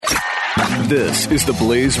This is the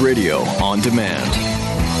Blaze Radio on demand.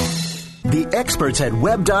 The experts at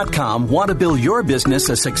Web.com want to build your business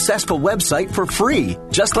a successful website for free,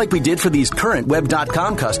 just like we did for these current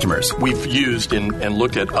Web.com customers. We've used and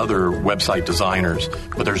looked at other website designers,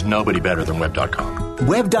 but there's nobody better than Web.com.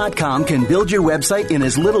 Web.com can build your website in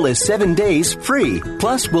as little as 7 days free.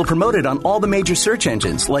 Plus, we'll promote it on all the major search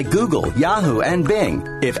engines like Google, Yahoo, and Bing.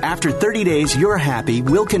 If after 30 days you're happy,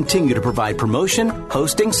 we'll continue to provide promotion,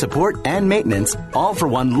 hosting, support, and maintenance, all for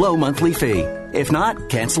one low monthly fee. If not,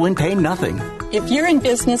 cancel and pay nothing. If you're in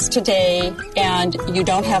business today and you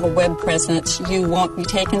don't have a web presence, you won't be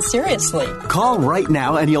taken seriously. Call right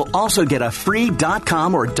now and you'll also get a free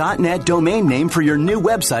 .com or .net domain name for your new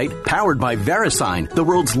website powered by VeriSign, the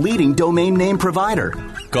world's leading domain name provider.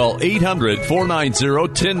 Call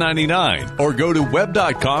 800-490-1099 or go to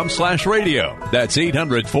web.com/radio. That's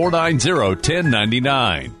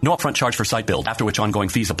 800-490-1099. No upfront charge for site build, after which ongoing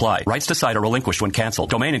fees apply. Rights to site are relinquished when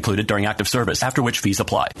canceled. Domain included during active service, after which fees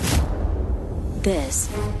apply. This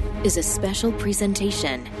is a special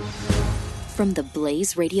presentation from the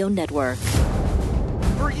Blaze Radio Network.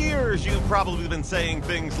 For years, you've probably been saying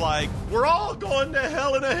things like, we're all going to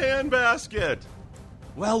hell in a handbasket.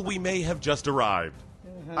 Well, we may have just arrived.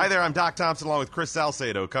 Hi there, I'm Doc Thompson along with Chris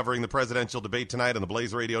Salcedo covering the presidential debate tonight on the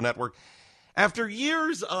Blaze Radio Network. After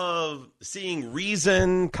years of seeing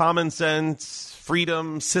reason, common sense,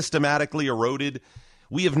 freedom systematically eroded,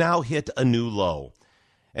 we have now hit a new low.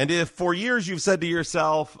 And if for years you've said to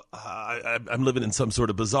yourself, I'm living in some sort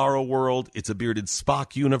of bizarro world, it's a bearded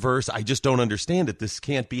Spock universe, I just don't understand it, this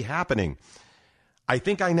can't be happening. I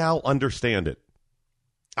think I now understand it.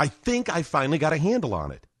 I think I finally got a handle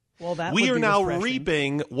on it. Well, that we would are be now refreshing.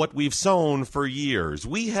 reaping what we've sown for years.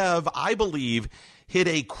 We have, I believe, hit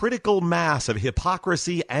a critical mass of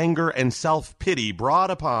hypocrisy, anger, and self-pity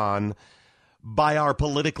brought upon by our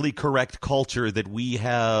politically correct culture that we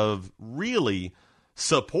have really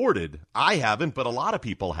supported. I haven't, but a lot of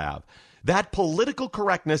people have. That political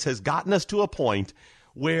correctness has gotten us to a point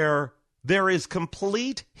where there is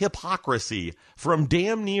complete hypocrisy from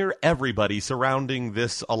damn near everybody surrounding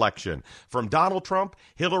this election. From Donald Trump,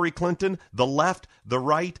 Hillary Clinton, the left, the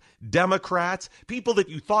right, Democrats, people that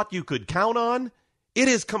you thought you could count on. It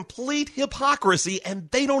is complete hypocrisy, and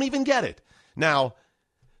they don't even get it. Now,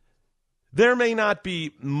 there may not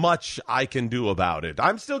be much I can do about it.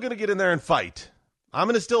 I'm still going to get in there and fight. I'm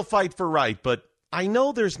going to still fight for right, but I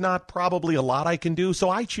know there's not probably a lot I can do,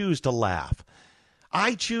 so I choose to laugh.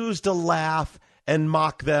 I choose to laugh and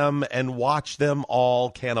mock them and watch them all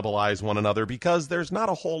cannibalize one another because there's not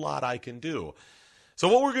a whole lot I can do. So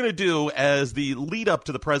what we're going to do as the lead up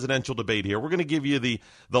to the presidential debate here, we're going to give you the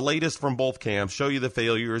latest from both camps, show you the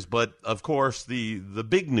failures, but of course the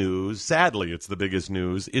big news, sadly it's the biggest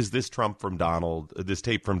news, is this tape from Donald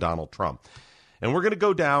Trump. And we're going to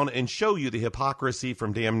go down and show you the hypocrisy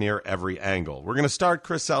from damn near every angle. We're going to start,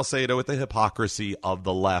 Chris Salcedo, with the hypocrisy of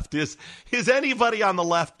the left. Is anybody on the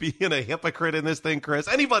left being a hypocrite in this thing, Chris?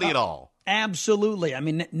 Anybody at all? Absolutely. I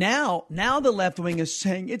mean, now the left wing is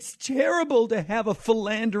saying it's terrible to have a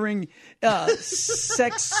philandering,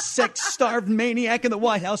 sex-starved maniac in the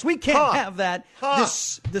White House. We can't have that.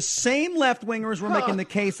 The same left wingers were making the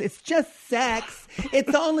case. It's just sex.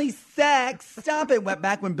 It's only sex. Stop it.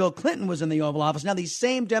 Back when Bill Clinton was in the Oval Office. Now these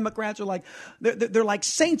same Democrats are like, they're like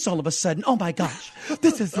saints all of a sudden. Oh my gosh,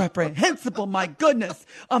 this is reprehensible. My goodness,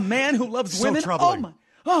 a man who loves women. Troubling.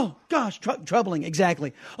 Oh gosh, troubling.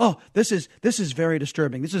 Exactly. Oh, this is very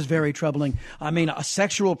disturbing. This is very troubling. I mean, a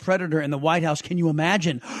sexual predator in the White House. Can you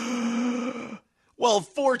imagine? Well,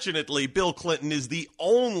 fortunately, Bill Clinton is the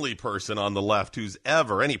only person on the left who's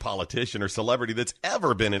ever, any politician or celebrity that's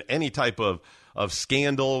ever been in any type of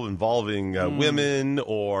scandal involving women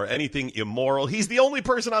or anything immoral. He's the only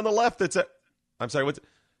person on the left that's I'm sorry, what's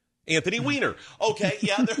Anthony Weiner. Okay,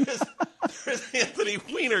 yeah, there's Anthony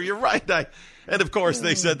Weiner. You're right. And of course,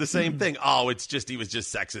 they said the same thing. Oh, he was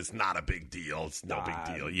just sexist. Not a big deal. It's no big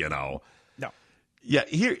deal, you know. No. Yeah,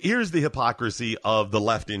 here's the hypocrisy of the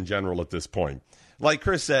left in general at this point. Like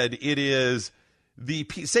Chris said, it is the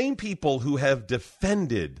same people who have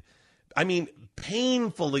defended, I mean,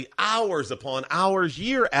 painfully, hours upon hours,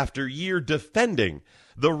 year after year, defending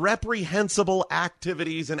the reprehensible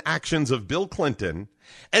activities and actions of Bill Clinton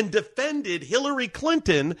and defended Hillary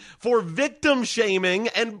Clinton for victim shaming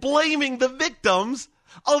and blaming the victims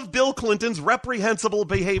of Bill Clinton's reprehensible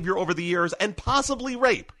behavior over the years and possibly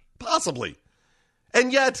rape. Possibly.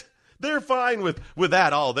 And yet they're fine with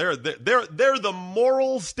that. Oh, they're the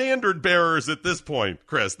moral standard bearers at this point,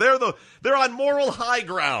 Chris. They're on moral high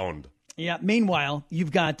ground. Yeah. Meanwhile,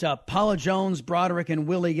 you've got Paula Jones, Broderick, and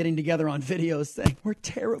Willie getting together on videos saying, we're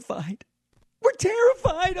terrified. We're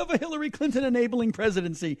terrified of a Hillary Clinton enabling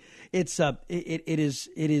presidency. It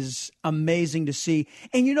is amazing to see.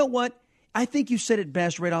 And you know what? I think you said it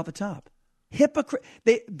best right off the top.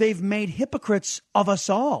 They've made hypocrites of us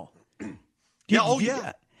all.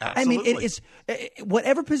 Yeah. Absolutely. I mean, it is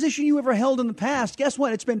whatever position you ever held in the past. Guess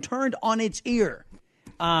what? It's been turned on its ear.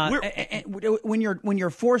 When you're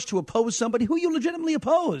forced to oppose somebody who you legitimately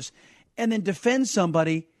oppose, and then defend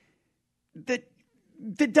somebody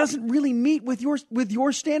that doesn't really meet with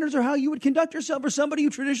your standards or how you would conduct yourself, or somebody you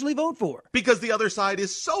traditionally vote for, because the other side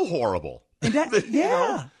is so horrible. And that,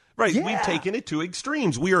 right? Yeah. We've taken it to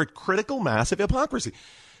extremes. We are a critical mass of hypocrisy.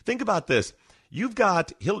 Think about this. You've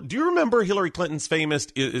got. Do you remember Hillary Clinton's famous?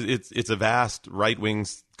 It's a vast right-wing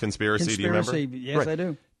conspiracy. Do you remember? Yes, right.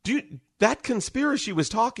 I do. That conspiracy she was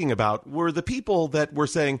talking about were the people that were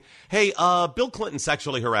saying, "Hey, Bill Clinton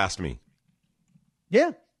sexually harassed me."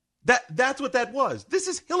 Yeah. That's what that was. This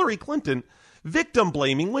is Hillary Clinton victim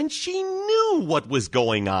blaming when she knew what was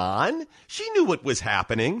going on. She knew what was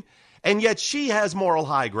happening. And yet she has moral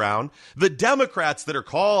high ground. The Democrats that are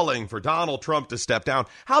calling for Donald Trump to step down.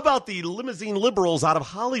 How about the limousine liberals out of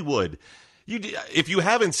Hollywood? If you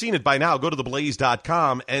haven't seen it by now, go to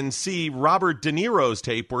theblaze.com and see Robert De Niro's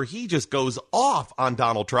tape where he just goes off on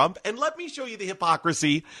Donald Trump. And let me show you the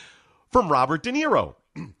hypocrisy from Robert De Niro.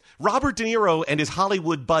 Robert De Niro and his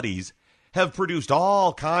Hollywood buddies have produced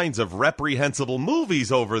all kinds of reprehensible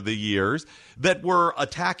movies over the years that were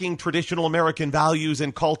attacking traditional American values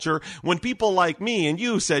and culture, when people like me and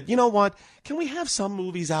you said, you know what, can we have some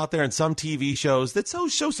movies out there and some TV shows that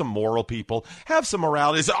show some moral people, have some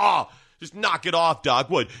morality? Just knock it off, Doc.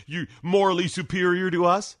 What, you morally superior to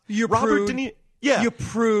us? You Robert prude. You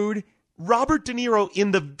prude. Robert De Niro,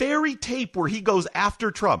 in the very tape where he goes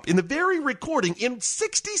after Trump, in the very recording, in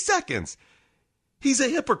 60 seconds, he's a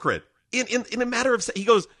hypocrite. In a matter of, he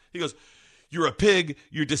goes, you're a pig,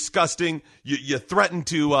 you're disgusting, you threaten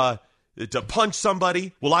to punch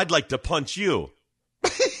somebody. Well, I'd like to punch you.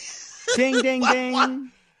 Ding, ding,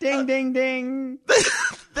 ding. Ding, ding, ding.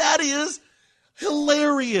 That is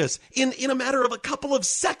hilarious. In a matter of a couple of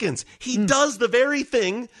seconds, he does the very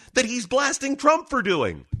thing that he's blasting Trump for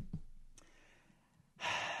doing.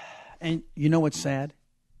 And you know what's sad?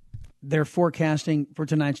 They're forecasting for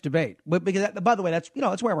tonight's debate. But because, by the way, that's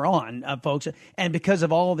where we're on, folks. And because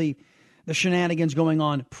of all the shenanigans going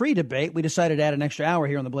on pre-debate, we decided to add an extra hour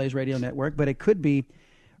here on the Blaze Radio Network. But it could be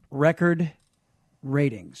record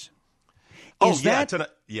ratings. Tonight's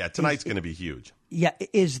going to be huge. Yeah,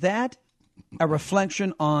 is that a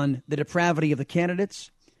reflection on the depravity of the candidates,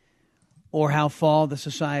 or how far the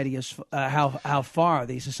society is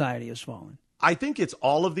fallen? I think it's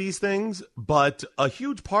all of these things, but a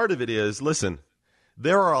huge part of it is, listen,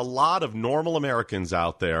 there are a lot of normal Americans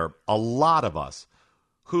out there, a lot of us,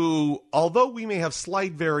 who, although we may have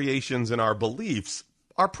slight variations in our beliefs,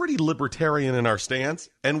 are pretty libertarian in our stance.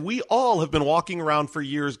 And we all have been walking around for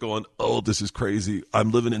years going, oh, this is crazy.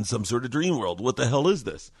 I'm living in some sort of dream world. What the hell is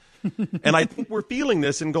this? And I think we're feeling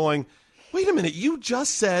this and going, wait a minute, you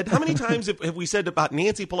just said, how many times have we said about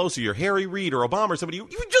Nancy Pelosi or Harry Reid or Obama or somebody,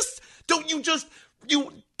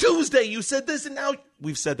 Tuesday you said this, and now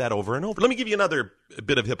we've said that over and over. Let me give you another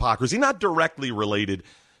bit of hypocrisy, not directly related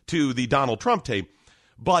to the Donald Trump tape,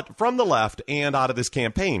 but from the left and out of this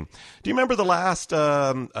campaign. Do you remember the last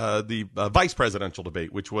vice presidential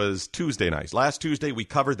debate, which was Tuesday night? Last Tuesday we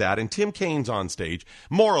covered that, and Tim Kaine's on stage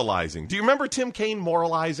moralizing. Do you remember Tim Kaine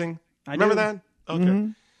moralizing? Remember that? Okay.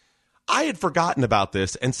 Mm-hmm. I had forgotten about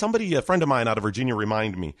this, and a friend of mine out of Virginia,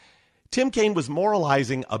 reminded me. Tim Kaine was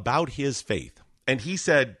moralizing about his faith, and he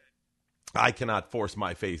said, I cannot force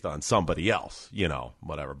my faith on somebody else,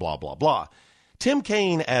 whatever, blah, blah, blah. Tim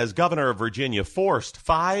Kaine, as governor of Virginia, forced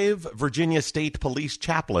 5 Virginia State Police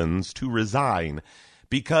chaplains to resign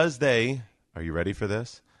because they, are you ready for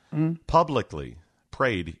this? Publicly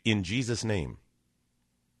prayed in Jesus' name.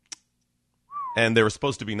 And they were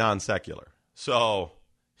supposed to be non-secular. So,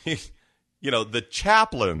 the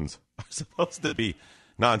chaplains are supposed to be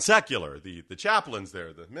non-secular. The chaplains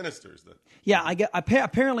there, the ministers.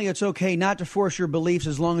 Apparently it's okay not to force your beliefs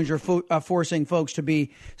as long as you're forcing folks to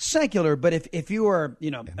be secular. But if you are,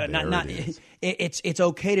 it's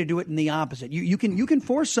okay to do it in the opposite. You can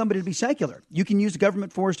force somebody to be secular. You can use the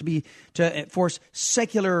government force to force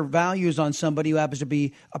secular values on somebody who happens to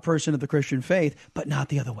be a person of the Christian faith, but not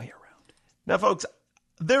the other way around. Now, folks,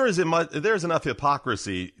 there's enough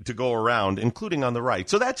hypocrisy to go around, including on the right.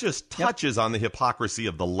 So that just touches on the hypocrisy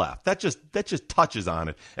of the left. That just touches on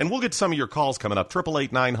it. And we'll get to some of your calls coming up.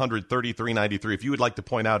 888-900-3393. If you would like to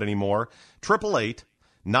point out any more,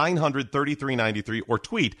 888-900-3393 or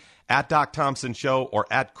tweet at Doc Thompson Show or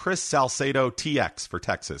at Chris Salcedo TX for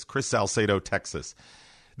Texas. Chris Salcedo, Texas.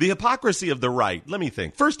 The hypocrisy of the right. Let me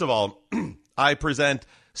think. First of all, I present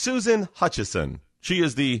Susan Hutchison. She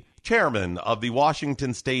is the chairman of the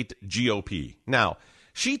Washington State GOP. Now,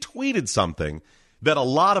 she tweeted something that a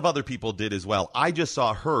lot of other people did as well. I just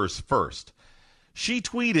saw hers first. She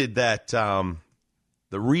tweeted that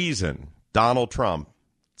the reason Donald Trump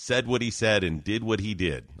said what he said and did what he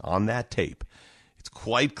did on that tape, it's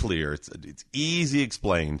quite clear. It's easy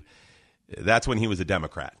explained. That's when he was a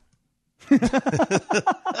Democrat.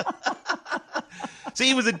 See,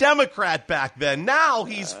 he was a Democrat back then. Now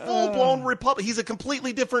he's full-blown Republican. He's a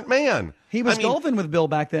completely different man. He was golfing with Bill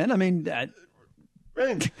back then. I mean,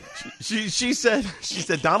 she said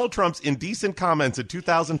Donald Trump's indecent comments in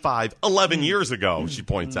 2005, 11 years ago, she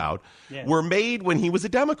points out, were made when he was a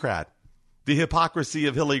Democrat. The hypocrisy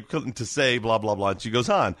of Hillary Clinton to say blah, blah, blah. And she goes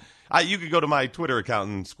on. You could go to my Twitter account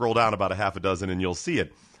and scroll down about a half a dozen and you'll see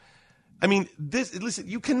it. I mean, listen,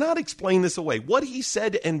 you cannot explain this away. What he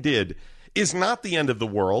said and did is not the end of the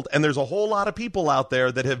world. And there's a whole lot of people out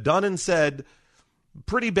there that have done and said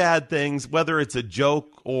pretty bad things, whether it's a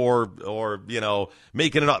joke or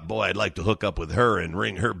making it up. Boy, I'd like to hook up with her and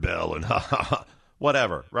ring her bell and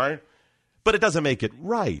whatever, right? But it doesn't make it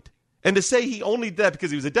right. And to say he only did that because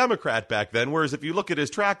he was a Democrat back then, whereas if you look at his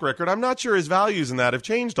track record, I'm not sure his values in that have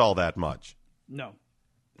changed all that much. No.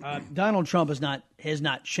 Donald Trump has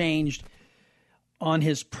not changed on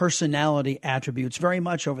his personality attributes very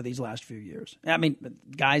much over these last few years. I mean,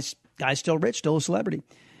 guy's still rich, still a celebrity.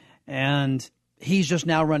 And he's just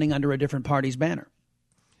now running under a different party's banner.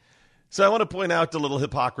 So I want to point out the little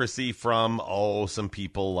hypocrisy from, some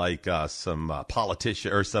people like some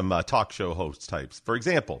politician or some talk show host types. For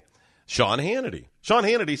example, Sean Hannity. Sean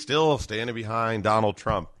Hannity still standing behind Donald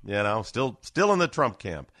Trump, still in the Trump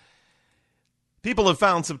camp. People have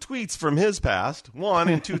found some tweets from his past. One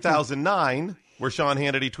in 2009, where Sean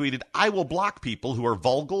Hannity tweeted, "I will block people who are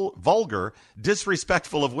vulgar,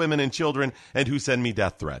 disrespectful of women and children, and who send me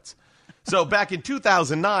death threats." So back in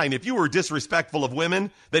 2009, if you were disrespectful of women,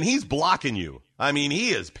 then he's blocking you. I mean, he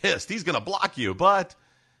is pissed. He's going to block you. But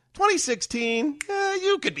 2016,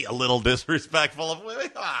 you could be a little disrespectful of women.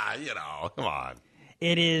 Come on.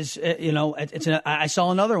 It is, I saw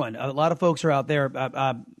another one. A lot of folks are out there,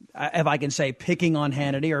 if I can say, picking on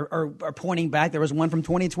Hannity or pointing back. There was one from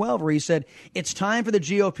 2012 where he said, it's time for the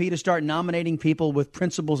GOP to start nominating people with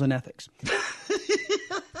principles and ethics.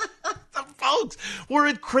 Folks, we're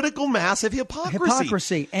at critical mass of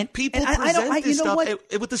hypocrisy. And people present this stuff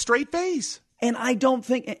with a straight face. And I don't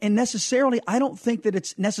think that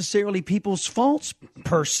it's necessarily people's faults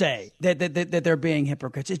per se that they're being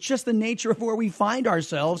hypocrites. It's just the nature of where we find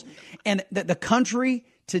ourselves, and the country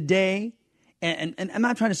today. And I'm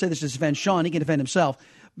not trying to say this to defend Sean; he can defend himself.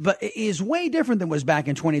 But it is way different than it was back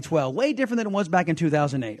in 2012. Way different than it was back in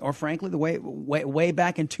 2008, or frankly, the way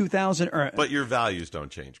back in 2000. But your values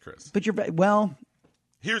don't change, Chris. But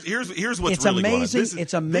Here's what's it's really amazing.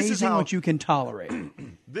 It's amazing what you can tolerate.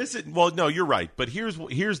 No, you're right. But here's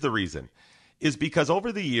the reason, is because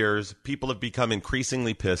over the years, people have become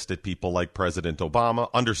increasingly pissed at people like President Obama.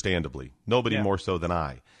 Understandably, nobody more so than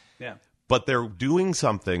I. Yeah. But they're doing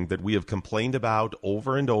something that we have complained about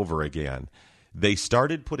over and over again. They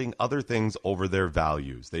started putting other things over their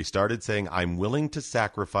values. They started saying, "I'm willing to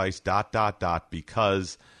sacrifice ...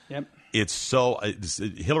 because." Yep.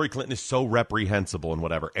 Hillary Clinton is so reprehensible and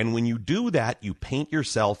whatever. And when you do that, you paint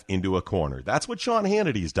yourself into a corner. That's what Sean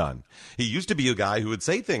Hannity's done. He used to be a guy who would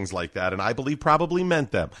say things like that, and I believe probably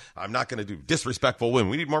meant them. I'm not going to do disrespectful women.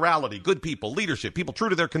 We need morality, good people, leadership, people true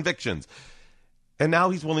to their convictions. And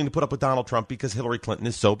now he's willing to put up with Donald Trump because Hillary Clinton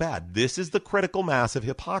is so bad. This is the critical mass of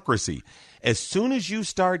hypocrisy. As soon as you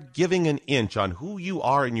start giving an inch on who you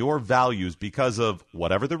are and your values because of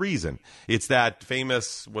whatever the reason, it's that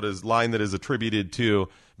famous line that is attributed to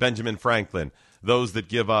Benjamin Franklin. Those that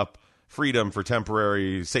give up freedom for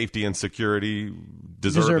temporary safety and security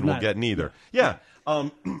deserve and will get neither. Yeah.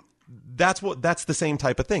 That's the same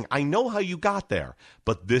type of thing. I know how you got there,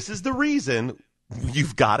 but this is the reason.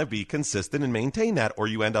 You've got to be consistent and maintain that, or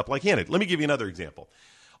you end up like Hannity. Let me give you another example.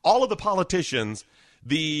 All of the politicians,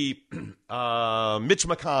 the Mitch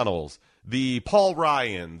McConnells, the Paul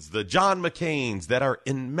Ryans, the John McCains that are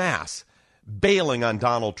en masse bailing on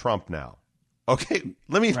Donald Trump now. Okay,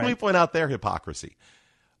 let me point out their hypocrisy.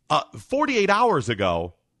 48 hours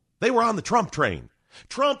ago, they were on the Trump train.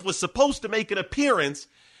 Trump was supposed to make an appearance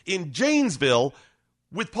in Janesville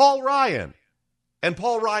with Paul Ryan. And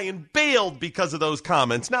Paul Ryan bailed because of those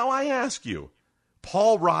comments. Now, I ask you,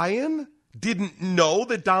 Paul Ryan didn't know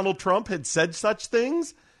that Donald Trump had said such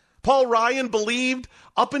things? Paul Ryan believed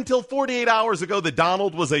up until 48 hours ago that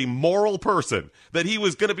Donald was a moral person, that he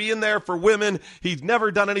was going to be in there for women. He'd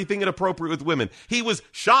never done anything inappropriate with women. He was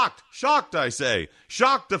shocked, I say,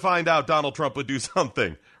 shocked to find out Donald Trump would do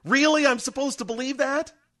something. Really? I'm supposed to believe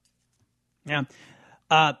that? Yeah.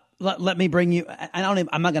 Let me bring you,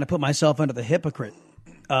 I'm not going to put myself under the hypocrite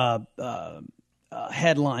headline,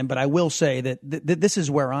 but I will say that this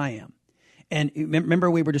is where I am. And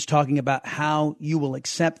remember, we were just talking about how you will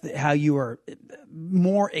accept, how you are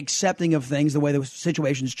more accepting of things the way the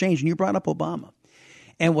situations change. And you brought up Obama.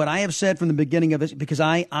 And what I have said from the beginning of this, because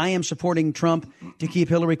I am supporting Trump to keep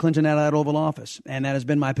Hillary Clinton out of that Oval Office. And that has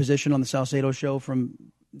been my position on the Salcedo Show from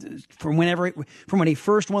when he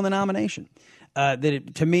first won the nomination.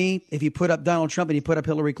 To me, if you put up Donald Trump and you put up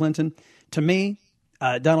Hillary Clinton, to me,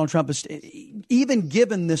 Donald Trump is, even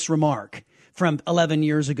given this remark from 11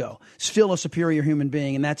 years ago, still a superior human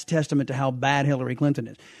being, and that's testament to how bad Hillary Clinton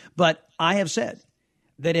is. But I have said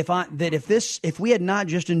that if we had not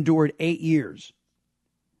just endured 8 years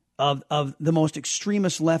of the most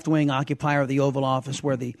extremist left-wing occupier of the Oval Office,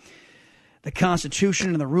 where the Constitution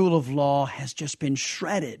and the rule of law has just been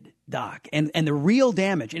shredded, Doc, and the real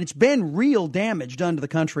damage, and it's been real damage done to the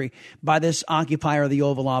country by this occupier of the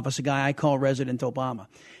Oval Office, a guy I call Resident Obama.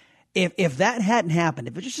 If that hadn't happened,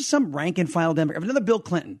 if it was just some rank and file Democrat, if another Bill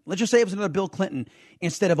Clinton, let's just say it was another Bill Clinton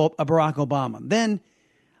instead of a Barack Obama, then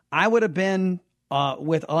I would have been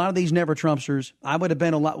with a lot of these never Trumpsters. I would have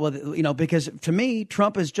been a lot, because to me,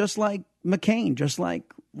 Trump is just like McCain, just like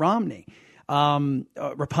Romney,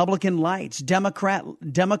 Republican lights,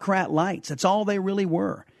 Democrat lights. That's all they really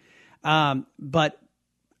were. But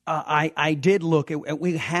I did look at,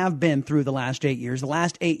 we have been through the last 8 years. The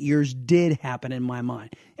last 8 years did happen in my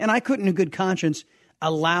mind. And I couldn't in good conscience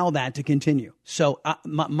allow that to continue. So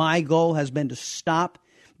my goal has been to stop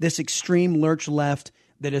this extreme lurch left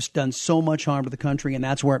that has done so much harm to the country. And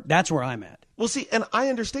that's where I'm at. Well, see, and I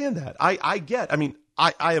understand that. I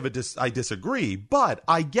disagree, but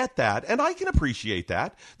I get that. And I can appreciate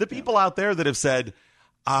that. The people out there that have said,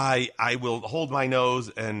 I will hold my nose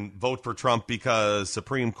and vote for Trump because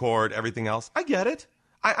Supreme Court, everything else. I get it.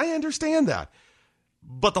 I understand that.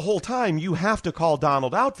 But the whole time you have to call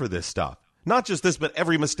Donald out for this stuff. Not just this, but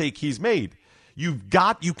every mistake he's made. You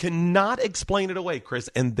cannot explain it away, Chris.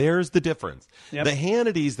 And there's the difference. Yep. The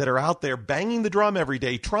Hannitys that are out there banging the drum every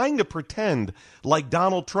day, trying to pretend like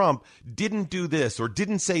Donald Trump didn't do this or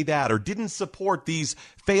didn't say that or didn't support these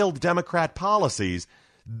failed Democrat policies.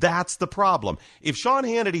 That's the problem. If Sean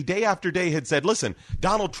Hannity day after day had said, listen,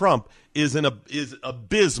 Donald Trump is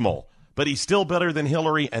abysmal, but he's still better than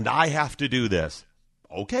Hillary, and I have to do this.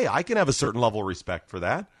 Okay, I can have a certain level of respect for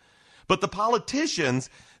that. But the politicians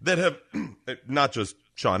that have, not just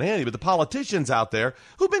Sean Hannity, but the politicians out there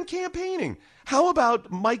who've been campaigning. How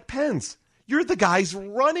about Mike Pence? You're the guy's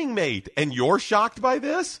running mate, and you're shocked by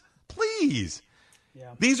this? Please.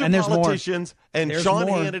 Yeah. These are politicians, and Sean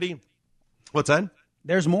Hannity. What's that?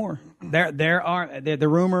 There's more. The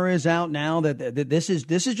rumor is out now that this is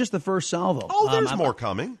just the first salvo. Oh, there's more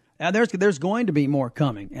coming. There's going to be more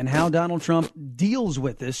coming, and how Donald Trump deals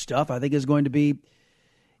with this stuff, I think, is going to be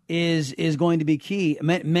key.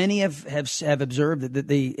 Many have observed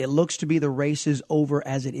that it looks to be the race is over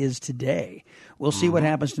as it is today. We'll see what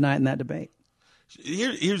happens tonight in that debate.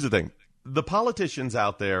 Here's the thing: the politicians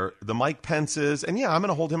out there, the Mike Pences, and I'm going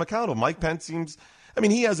to hold him accountable. Mike Pence seems.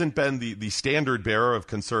 He hasn't been the standard bearer of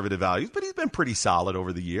conservative values, but he's been pretty solid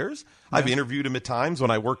over the years. Yeah. I've interviewed him at times when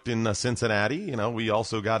I worked in Cincinnati. We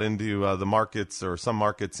also got into the markets or some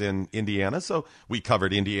markets in Indiana, so we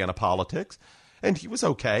covered Indiana politics, and he was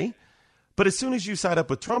okay. But as soon as you side up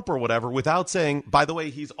with Trump or whatever, without saying, by the way,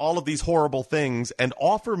 he's all of these horrible things, and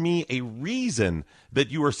offer me a reason that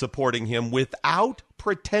you are supporting him without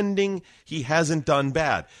pretending he hasn't done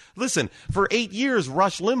bad. Listen, for 8 years,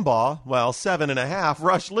 Rush Limbaugh, 7.5,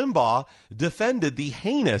 Rush Limbaugh defended the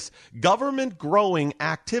heinous government-growing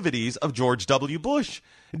activities of George W. Bush.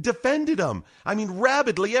 Defended him,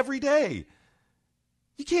 rabidly every day.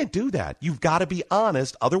 You can't do that. You've got to be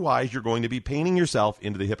honest. Otherwise, you're going to be painting yourself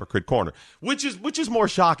into the hypocrite corner, which is more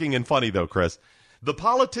shocking and funny, though, Chris. The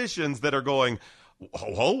politicians that are going,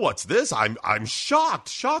 oh, what's this? I'm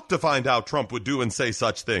shocked to find out Trump would do and say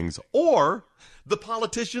such things. Or the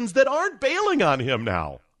politicians that aren't bailing on him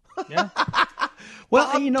now. Yeah.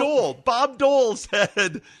 Well, Bob Dole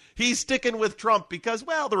said he's sticking with Trump because,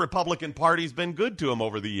 the Republican Party's been good to him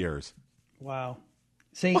over the years. Wow.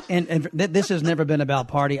 See, and this has never been about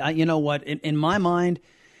party. You know what? In my mind,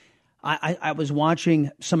 I was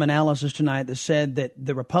watching some analysis tonight that said that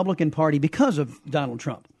the Republican Party, because of Donald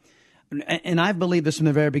Trump, and I've believed this from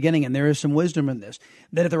the very beginning, and there is some wisdom in this,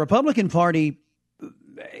 that if the Republican Party,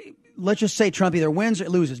 let's just say Trump either wins or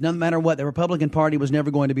loses, no matter what, the Republican Party was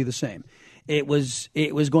never going to be the same. It was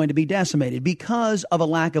going to be decimated because of a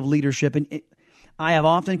lack of leadership. And I have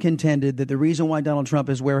often contended that the reason why Donald Trump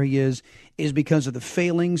is where he is because of the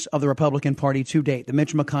failings of the Republican Party to date. The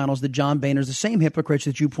Mitch McConnells, the John Boehners, the same hypocrites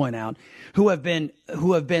that you point out, who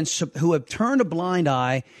have turned a blind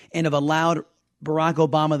eye and have allowed Barack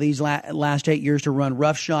Obama these last 8 years to run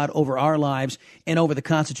roughshod over our lives and over the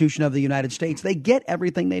Constitution of the United States. They get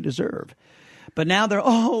everything they deserve. But now they're,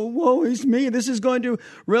 oh, woe is me. This is going to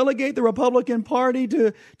relegate the Republican Party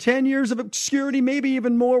to 10 years of obscurity, maybe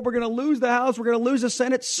even more. We're going to lose the House. We're going to lose the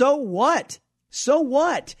Senate. So what? So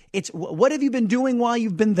what? It's what have you been doing while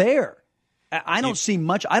you've been there? I don't see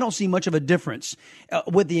much. I don't see much of a difference,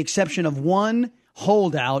 with the exception of one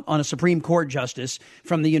holdout on a Supreme Court justice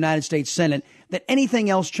from the United States Senate, that anything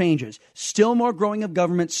else changes. Still more growing of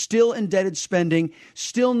government, still indebted spending,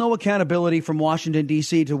 still no accountability from Washington,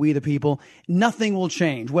 D.C. to we the people. Nothing will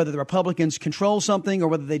change, whether the Republicans control something or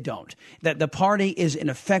whether they don't. That the party is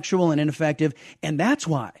ineffectual and ineffective, and that's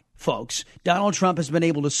why, folks, Donald Trump has been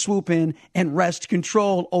able to swoop in and wrest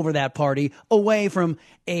control over that party away from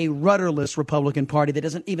a rudderless Republican Party that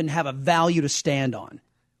doesn't even have a value to stand on.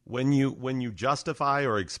 When you justify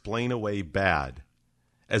or explain away bad,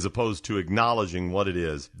 as opposed to acknowledging what it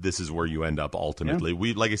is, this is where you end up ultimately.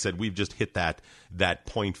 Yeah. Like I said, we've just hit that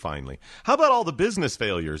point finally. How about all the business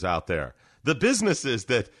failures out there? The businesses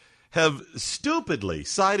that have stupidly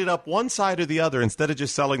sided up one side or the other instead of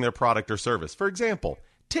just selling their product or service. For example,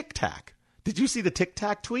 Tic Tac. Did you see the Tic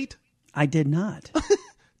Tac tweet? I did not.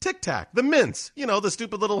 Tic Tac, the mints. You know, the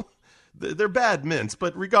stupid little, they're bad mints,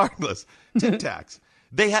 but regardless, Tic Tacs.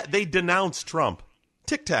 They denounced Trump.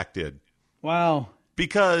 Tic Tac did. Wow.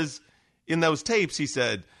 Because in those tapes, he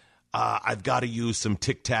said, I've got to use some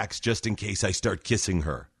Tic Tacs just in case I start kissing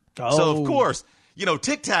her. Oh. So, of course,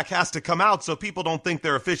 Tic Tac has to come out so people don't think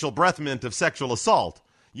they're official breath mint of sexual assault.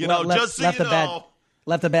 Just so you know.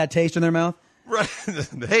 Left a bad taste in their mouth? Right.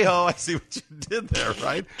 Hey-ho, I see what you did there,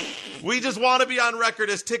 right? We just want to be on record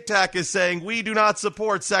as Tic Tac is saying we do not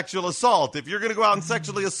support sexual assault. If you're going to go out and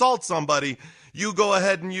sexually assault somebody, you go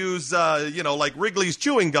ahead and use, like Wrigley's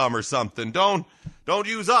chewing gum or something. Don't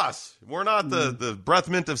use us. We're not the breath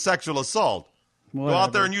mint of sexual assault. Whatever. Go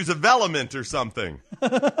out there and use a Velemint or something.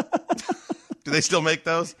 Do they still make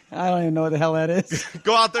those? I don't even know what the hell that is.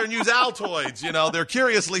 Go out there and use Altoids. They're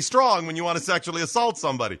curiously strong when you want to sexually assault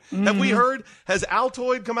somebody. Mm-hmm. Have we heard? Has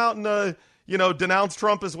Altoid come out and, denounced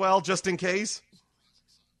Trump as well, just in case?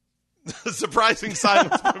 Surprising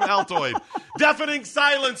silence from Altoid. Deafening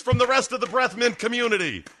silence from the rest of the breath mint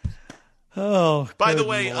community. Oh, by the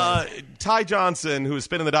way, Ty Johnson, who is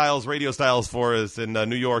spinning the dials, radio styles for us in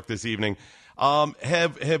New York this evening,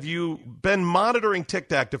 have you been monitoring Tic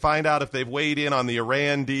Tac to find out if they've weighed in on the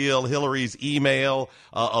Iran deal, Hillary's email,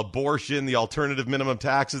 abortion, the alternative minimum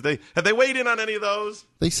taxes? Have they weighed in on any of those?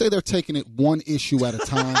 They say they're taking it one issue at a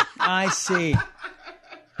time. I see.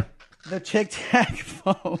 The Tic Tac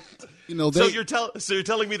vote. So you're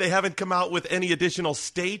telling me they haven't come out with any additional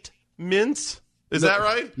state mints? Is that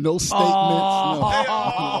right? No state mints. No.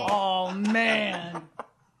 Oh man.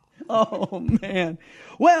 Oh man.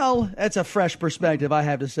 Well, that's a fresh perspective, I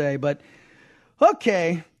have to say. But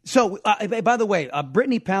okay. So, by the way,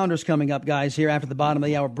 Brittany Pounders coming up, guys, here after the bottom of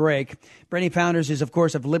the hour break. Brittany Pounders is, of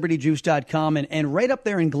course, of LibertyJuice.com and right up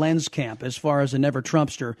there in Glenn's camp as far as a never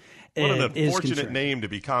Trumpster is concerned. What an unfortunate name to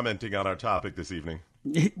be commenting on our topic this evening.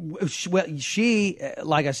 Well, she,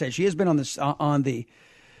 like I said, she has been on this on the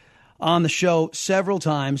show several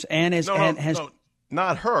times and has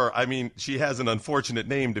not her. I mean, she has an unfortunate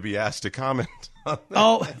name to be asked to comment on that.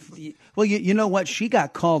 Oh, well, you know what? She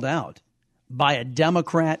got called out by a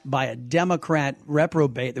Democrat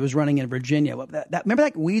reprobate that was running in Virginia. Remember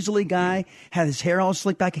that Weasley guy had his hair all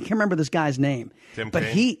slicked back? I can't remember this guy's name. Tim but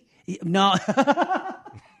Kaine? No.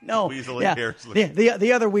 Weasley hair slick.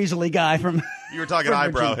 The other Weasley guy from you were talking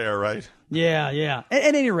eyebrow hair, right? Yeah. At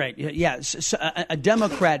any rate, yes, a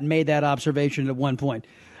Democrat made that observation at one point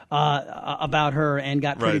about her and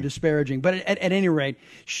got pretty disparaging. But at any rate,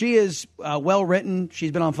 she is well written.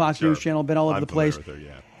 She's been on Fox News Channel, been all over the place. With her,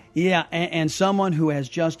 yeah. Yeah, and someone who has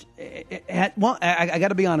just I got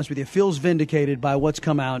to be honest with you, feels vindicated by what's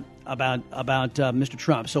come out about Mr.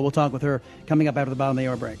 Trump. So we'll talk with her coming up after the bottom of the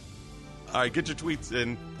hour break. All right, get your tweets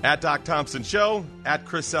in at Doc Thompson Show, at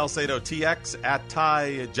Chris Salcedo TX, at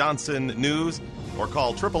Ty Johnson News, or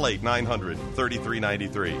call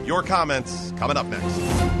 888-900-3393. Your comments coming up next.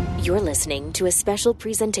 You're listening to a special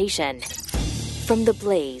presentation from the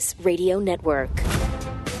Blaze Radio Network.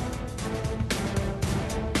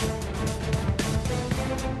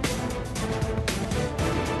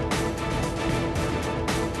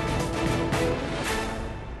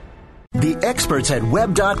 Experts at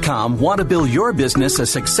Web.com want to build your business a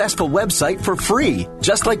successful website for free,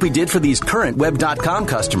 just like we did for these current Web.com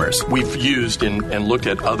customers. We've used and looked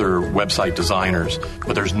at other website designers,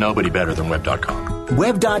 but there's nobody better than Web.com.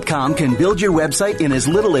 Web.com can build your website in as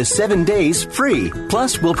little as 7 days free.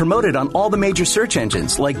 Plus, we'll promote it on all the major search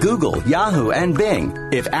engines like Google, Yahoo, and Bing.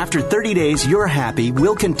 If after 30 days you're happy,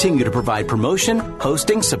 we'll continue to provide promotion,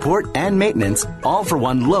 hosting, support, and maintenance, all for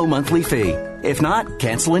one low monthly fee. If not,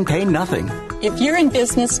 cancel and pay nothing. If you're in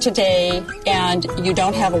business today and you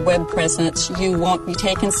don't have a web presence, you won't be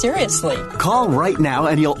taken seriously. Call right now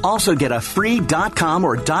and you'll also get a free .com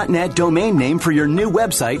or .net domain name for your new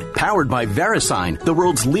website powered by VeriSign, the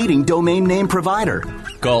world's leading domain name provider.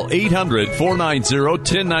 Call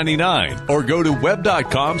 800-490-1099 or go to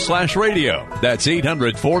web.com/radio. That's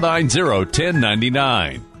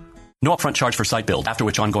 800-490-1099. No upfront charge for site build, after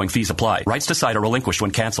which ongoing fees apply. Rights to site are relinquished when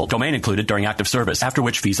canceled. Domain included during active service, after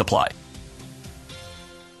which fees apply.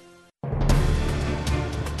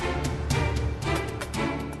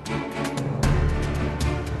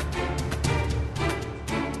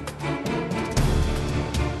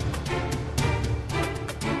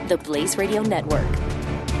 The Blaze Radio Network.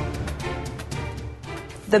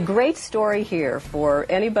 The great story here for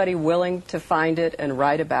anybody willing to find it and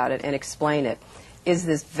write about it and explain it is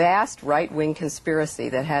this vast right-wing conspiracy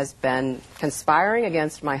that has been conspiring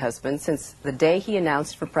against my husband since the day he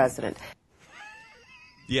announced for president.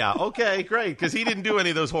 Yeah, okay, great, because he didn't do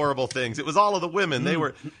any of those horrible things. It was all of the women. They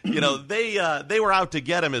were, they were out to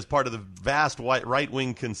get him as part of the vast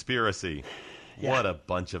right-wing conspiracy. Yeah. What a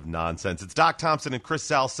bunch of nonsense. It's Doc Thompson and Chris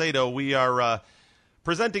Salcedo. We are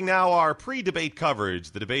presenting now our pre-debate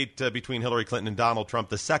coverage, the debate between Hillary Clinton and Donald Trump,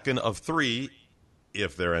 the second of three.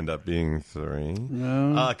 If there end up being three.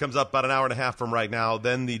 No. Comes up about an hour and a half from right now.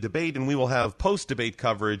 Then the debate, and we will have post-debate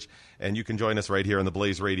coverage, and you can join us right here on the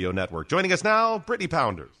Blaze Radio Network. Joining us now, Brittany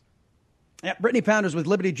Pounders. Yeah, Brittany Pounders with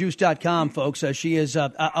LibertyJuice.com, folks. She is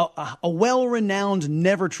a well-renowned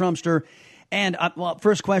never-Trumpster. And,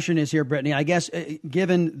 first question is here, Brittany. I guess,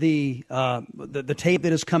 given the tape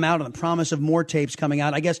that has come out and the promise of more tapes coming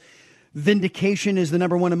out, I guess vindication is the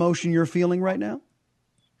number one emotion you're feeling right now?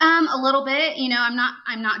 A little bit,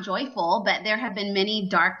 I'm not joyful, but there have been many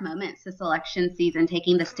dark moments this election season,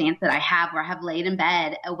 taking the stance that I have, where I have laid in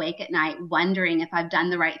bed awake at night, wondering if I've done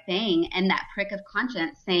the right thing, and that prick of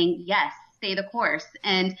conscience saying, yes, stay the course.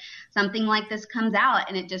 And something like this comes out,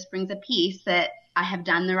 and it just brings a peace that I have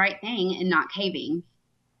done the right thing and not caving.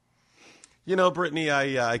 Brittany,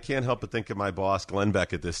 I can't help but think of my boss, Glenn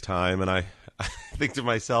Beck, at this time, and I think to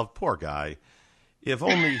myself, poor guy, if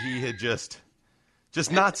only he had just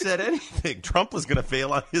not said anything. Trump was going to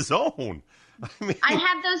fail on his own. I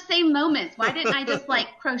have those same moments. Why didn't I just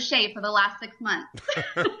crochet for the last 6 months?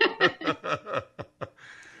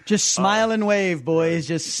 Just smile and wave, boys.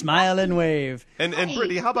 Just smile and wave. And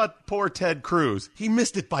Brittany, how about poor Ted Cruz? He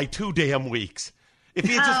missed it by 2 damn weeks. If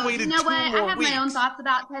he had just waited 2 more weeks. I have my own thoughts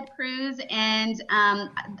about Ted Cruz, and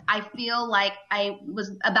I feel like I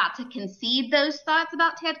was about to concede those thoughts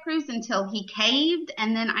about Ted Cruz until he caved,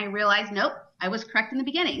 and then I realized, nope, I was correct in the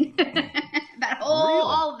beginning.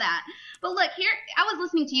 All of that. But look, here, I was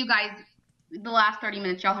listening to you guys the last 30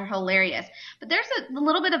 minutes. Y'all are hilarious. But there's a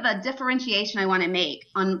little bit of a differentiation I want to make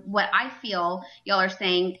on what I feel y'all are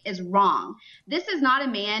saying is wrong. This is not a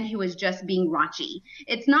man who is just being raunchy.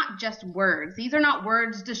 It's not just words. These are not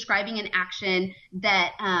words describing an action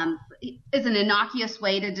that is an innocuous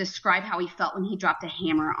way to describe how he felt when he dropped a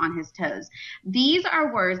hammer on his toes. These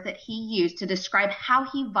are words that he used to describe how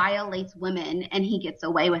he violates women, and he gets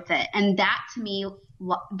away with it. And that, to me,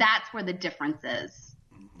 that's where the difference is.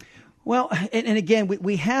 Well, and again,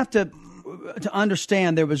 we have to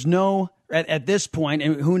understand there was no, at this point,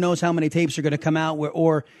 and who knows how many tapes are going to come out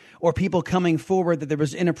or people coming forward that there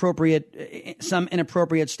was some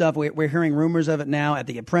inappropriate stuff. We're hearing rumors of it now at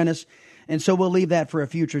The Apprentice. And so we'll leave that for a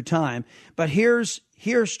future time. But here's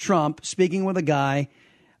Trump speaking with a guy,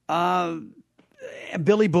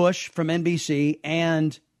 Billy Bush from NBC,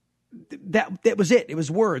 and that was it. It was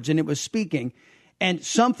words, and it was speaking. And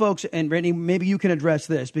some folks, and Brittany, maybe you can address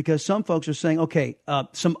this, because some folks are saying, okay,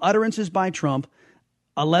 some utterances by Trump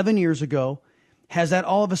 11 years ago, has that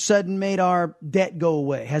all of a sudden made our debt go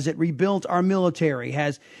away? Has it rebuilt our military?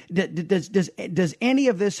 Does any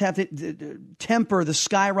of this have to temper the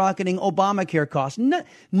skyrocketing Obamacare costs?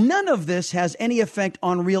 None of this has any effect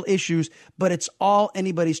on real issues, but it's all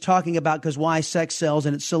anybody's talking about because why? Sex sells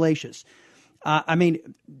and it's salacious.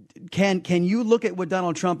 Can you look at what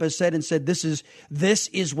Donald Trump has said and said this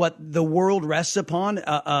is what the world rests upon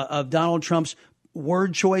of Donald Trump's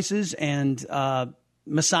word choices and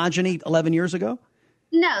misogyny 11 years ago?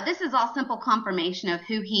 No, this is all simple confirmation of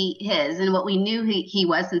who he is and what we knew he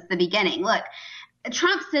was since the beginning. Look,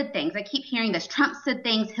 Trump said things. I keep hearing this. Trump said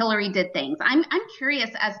things. Hillary did things. I'm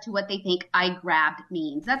curious as to what they think "I grabbed"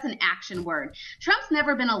 means. That's an action word. Trump's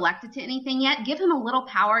never been elected to anything yet. Give him a little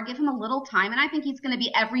power. Give him a little time. And I think he's going to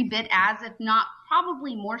be every bit as, if not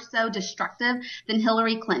probably more so, destructive than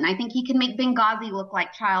Hillary Clinton. I think he can make Benghazi look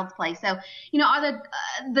like child's play. So, are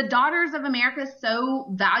the daughters of America so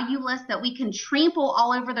valueless that we can trample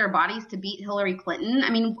all over their bodies to beat Hillary Clinton? I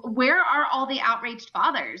mean, where are all the outraged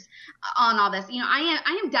fathers on all this?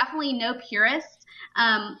 I am definitely no purist.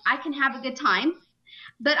 I can have a good time,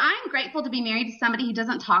 but I'm grateful to be married to somebody who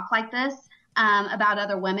doesn't talk like this about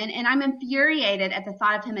other women. And I'm infuriated at the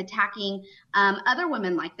thought of him attacking other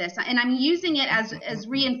women like this. And I'm using it as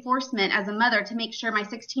reinforcement as a mother to make sure my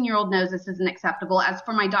 16-year-old knows this isn't acceptable, as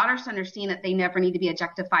for my daughters to understand that they never need to be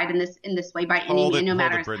objectified in this way by any man, no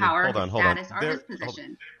matter his power, his status, or his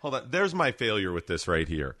position. Hold on. There's my failure with this right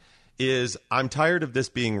here. I'm tired of this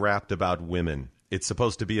being wrapped about women. It's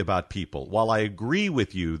supposed to be about people. While I agree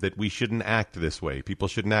with you that we shouldn't act this way, people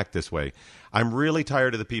shouldn't act this way, I'm really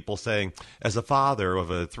tired of the people saying, as a father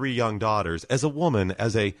of 3 young daughters, as a woman,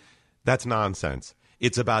 that's nonsense.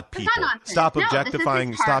 It's about people. Stop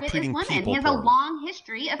objectifying. Stop treating people. He has a long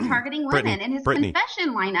history of targeting women in his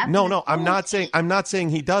confession lineup. No, I'm not saying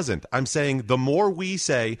he doesn't. I'm saying the more we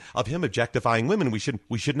say of him objectifying women, we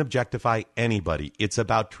shouldn't objectify anybody. It's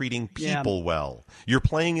about treating people well. You're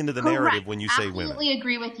playing into the narrative when you say women. Absolutely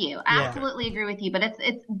agree with you. Absolutely agree with you. But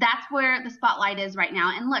that's where the spotlight is right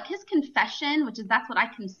now. And look, his confession, that's what I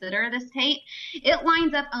consider this tape, it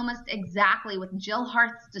lines up almost exactly with Jill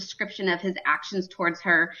Hart's description of his actions towards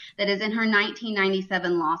her that is in her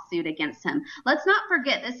 1997 lawsuit against him. Let's not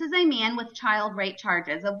forget, this is a man with child rape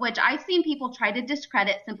charges, of which I've seen people try to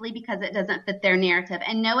discredit simply because it doesn't fit their narrative.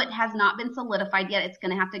 And no, it has not been solidified yet. It's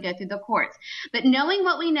going to have to go through the courts. But knowing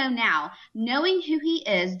what we know now, knowing who he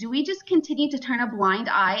is, do we just continue to turn a blind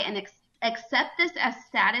eye and accept this as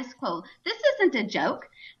status quo? This isn't a joke.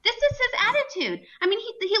 This is his attitude. I mean,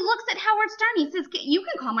 he looks at Howard Stern. He says, "You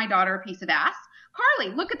can call my daughter a piece of ass."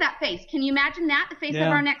 Carly, look at that face. Can you imagine that? The face of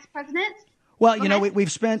our next president? Well,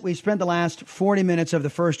 we've spent the last 40 minutes of the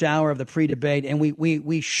first hour of the pre-debate, and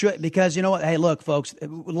we should, because you know what? Hey, look, folks,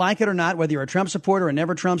 like it or not, whether you're a Trump supporter, a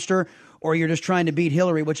never Trumpster, or you're just trying to beat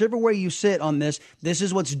Hillary, whichever way you sit on this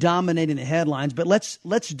is what's dominating the headlines. But let's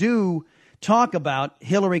talk about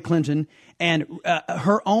Hillary Clinton and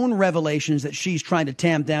her own revelations that she's trying to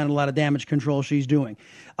tamp down, a lot of damage control she's doing.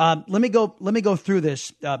 Let me go through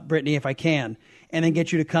this, Brittany, if I can, and then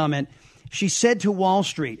get you to comment. She said to Wall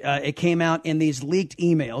Street, it came out in these leaked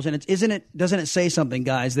emails, and doesn't it say something,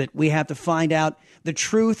 guys, that we have to find out the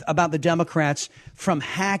truth about the Democrats from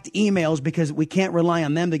hacked emails because we can't rely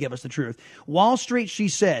on them to give us the truth. Wall Street, she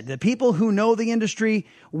said, the people who know the industry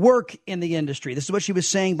work in the industry. This is what she was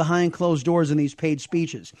saying behind closed doors in these paid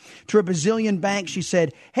speeches. To a Brazilian bank, she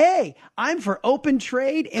said, "Hey, I'm for open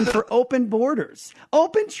trade and for open borders.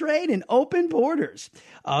 Open trade and open borders."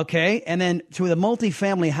 Okay. And then to the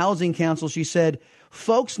multifamily housing council, she said,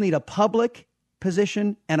 "Folks need a public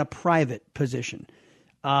position and a private position."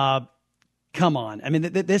 Come on. I mean,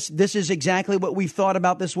 this is exactly what we've thought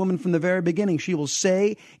about this woman from the very beginning. She will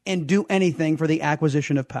say and do anything for the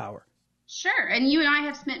acquisition of power. Sure. And you and I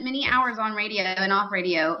have spent many hours on radio and off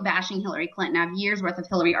radio bashing Hillary Clinton. I have years worth of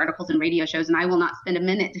Hillary articles and radio shows, and I will not spend a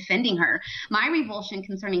minute defending her. My revulsion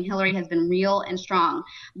concerning Hillary has been real and strong.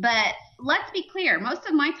 But let's be clear. Most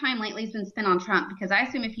of my time lately has been spent on Trump, because I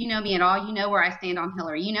assume if you know me at all, you know where I stand on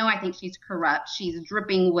Hillary. You know I think she's corrupt. She's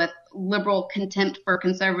dripping with liberal contempt for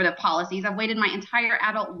conservative policies. I've waited my entire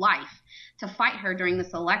adult life to fight her during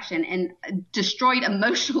this election, and destroyed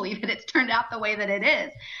emotionally that it's turned out the way that it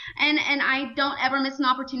is. And I don't ever miss an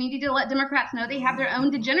opportunity to let Democrats know they have their own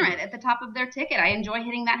degenerate at the top of their ticket. I enjoy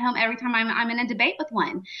hitting that home every time I'm in a debate with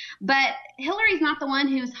one. But Hillary's not the one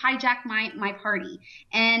who's hijacked my party.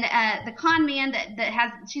 And the con man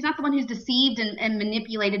she's not the one who's deceived and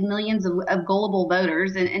manipulated millions of gullible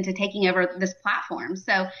voters into taking over this platform.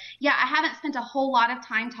 So yeah, I haven't spent a whole lot of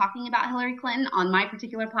time talking about Hillary Clinton on my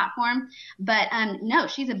particular platform. But no,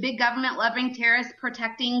 she's a big government-loving,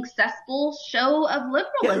 terrorist-protecting cesspool show of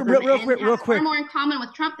liberalism. Real quick. Far more in common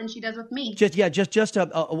with Trump than she does with me. Just a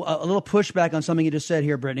little pushback on something you just said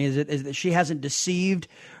here, Brittany, is that she hasn't deceived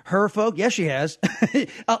her folk. Yes, she has.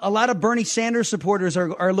 A lot of Bernie Sanders supporters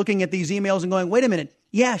are looking at these emails and going, wait a minute.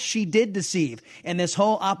 Yeah, she did deceive. And this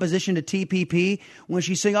whole opposition to TPP, when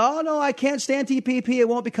she's saying, "Oh, no, I can't stand TPP, it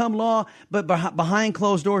won't become law." But behind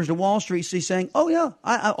closed doors to Wall Street, she's saying, "Oh, yeah,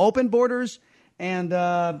 I open borders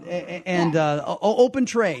and open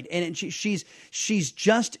trade. And she's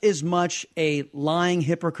just as much a lying,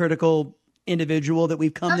 hypocritical individual that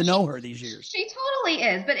we've come to know her these years. She totally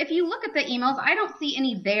is. But if you look at the emails, I don't see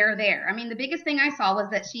any there. I mean, the biggest thing I saw was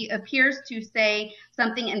that she appears to say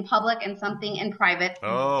something in public and something in private.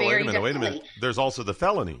 Oh, wait a minute. There's also the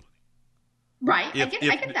felony. Right. I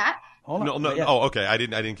get that. Hold on. No. Yeah. Oh, okay. I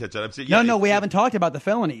didn't catch that. No, we haven't talked about the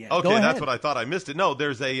felony yet. Okay, Go ahead. that's what I thought. I missed it. No,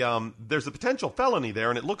 there's a potential felony there,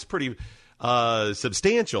 and it looks pretty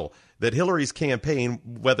substantial. That Hillary's campaign,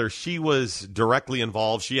 whether she was directly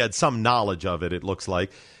involved, she had some knowledge of it. It looks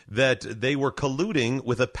like that they were colluding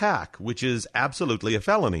with a PAC, which is absolutely a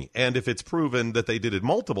felony. And if it's proven that they did it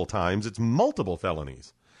multiple times, it's multiple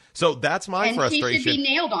felonies. So that's my frustration. And she should be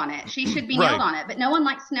nailed on it. She should be nailed on it. But no one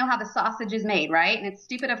likes to know how the sausage is made, right? And it's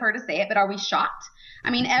stupid of her to say it, but are we shocked? I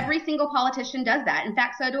mean, every single politician does that. In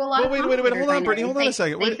fact, so do a lot of wait, hold on, Brittany. Hold on a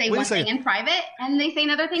second. They say one thing in private, and they say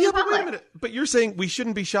another thing in public. Wait a minute. But you're saying we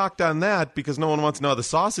shouldn't be shocked on that because no one wants to know how the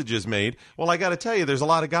sausage is made. Well, I got to tell you, there's a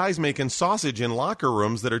lot of guys making sausage in locker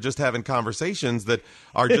rooms that are just having conversations that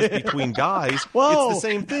are just between guys. Whoa. It's the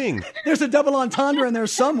same thing. There's a double entendre in there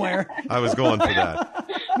somewhere. I was going for that.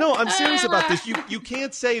 No, I'm serious about this. You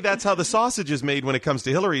can't say that's how the sausage is made when it comes to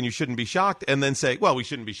Hillary, and you shouldn't be shocked, and then say, well, we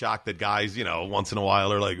shouldn't be shocked that guys, once in a while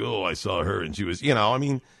are like, oh, I saw her and she was, I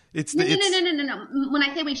mean, it's... No. When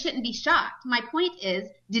I say we shouldn't be shocked, my point is,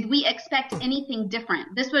 did we expect anything different?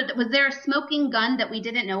 Was there a smoking gun that we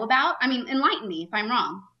didn't know about? I mean, enlighten me if I'm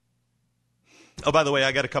wrong. Oh, by the way,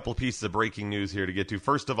 I got a couple of pieces of breaking news here to get to.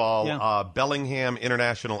 First of all, Bellingham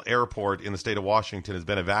International Airport in the state of Washington has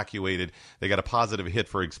been evacuated. They got a positive hit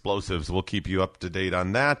for explosives. We'll keep you up to date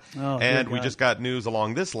on that. Oh, and we just got news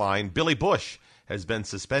along this line. Billy Bush has been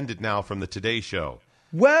suspended now from the Today Show.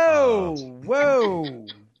 Whoa.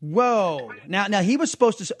 Now he was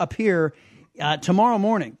supposed to appear tomorrow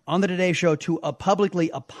morning on the Today Show to publicly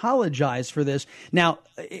apologize for this. Now,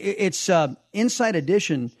 it's Inside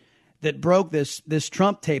Edition that broke this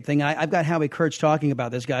Trump tape thing. I've got Howie Kurtz talking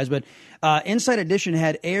about this, guys, but Inside Edition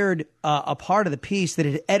had aired a part of the piece that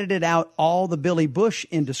had edited out all the Billy Bush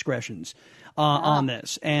indiscretions on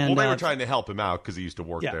this. And they were trying to help him out because he used to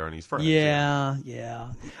work there and he's friends.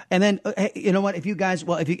 Yeah. And then, hey, you know what? If you guys,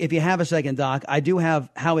 if you have a second, Doc, I do have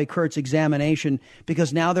Howie Kurt's examination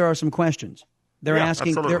because now there are some questions. They're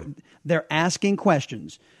asking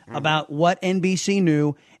questions about what NBC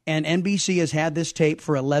knew. And NBC has had this tape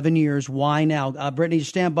for 11 years. Why now? Brittany,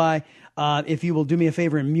 stand by. If you will do me a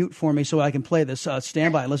favor and mute for me so I can play this.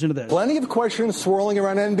 Stand by. Listen to this. Plenty of questions swirling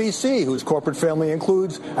around NBC, whose corporate family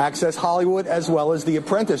includes Access Hollywood as well as The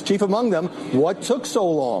Apprentice. Chief among them, what took so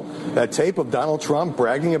long? That tape of Donald Trump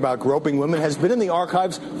bragging about groping women has been in the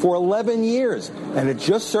archives for 11 years. And it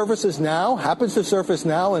just happens to surface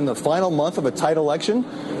now in the final month of a tight election.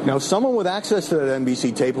 Now, someone with access to that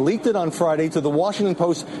NBC tape leaked it on Friday to the Washington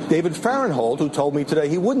Post, David Farrenhold, who told me today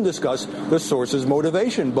he wouldn't discuss the source's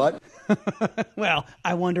motivation, but... Well,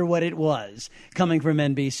 I wonder what it was coming from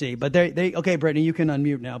NBC. But okay, Brittany, you can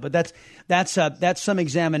unmute now. But that's some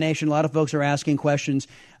examination. A lot of folks are asking questions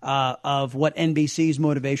of what NBC's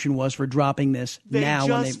motivation was for dropping this. They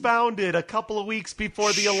found it a couple of weeks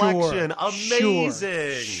before the election.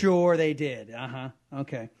 Amazing. Sure they did.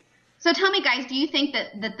 Okay. So tell me, guys, do you think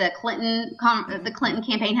that the Clinton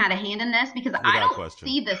campaign had a hand in this? Because I don't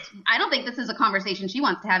see this. I don't think this is a conversation she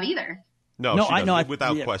wants to have either. No,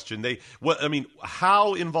 without question.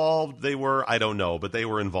 How involved they were, I don't know, but they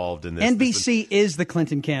were involved in this. NBC is the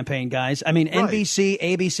Clinton campaign, guys. I mean, right. NBC,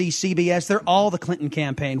 ABC, CBS, they're all the Clinton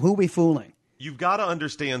campaign. Who are we fooling? You've got to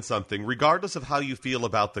understand something, regardless of how you feel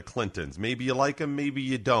about the Clintons. Maybe you like them, maybe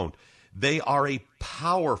you don't. They are a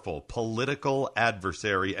powerful political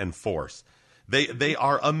adversary and force. They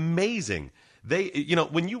are amazing.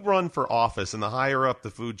 When you run for office, and the higher up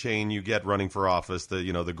the food chain you get running for office,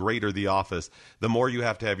 the greater the office, the more you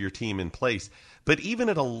have to have your team in place. But even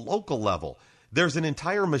at a local level, there's an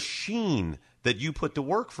entire machine that you put to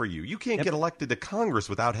work for you. You can't get elected to Congress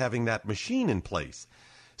without having that machine in place.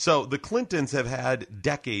 So the Clintons have had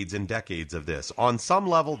decades and decades of this. On some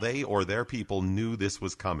level, they or their people knew this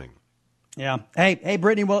was coming. Yeah. Hey,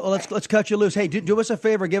 Brittany. Well, let's cut you loose. Hey, do us a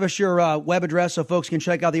favor. Give us your web address so folks can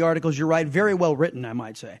check out the articles you write. Very well written, I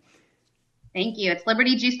might say. Thank you. It's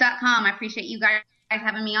libertyjuice.com. I appreciate you guys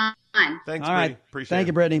having me on. Thanks, all right. Appreciate it. Thank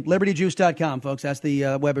you, Brittany. Libertyjuice.com, folks. That's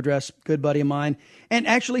the web address. Good buddy of mine. And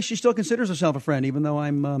actually, she still considers herself a friend, even though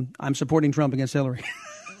I'm supporting Trump against Hillary.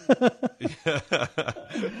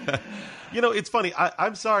 It's funny.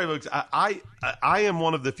 I'm sorry, folks. I am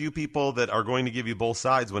one of the few people that are going to give you both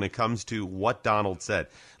sides when it comes to what Donald said.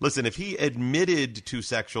 Listen, if he admitted to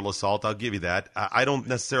sexual assault, I'll give you that. I don't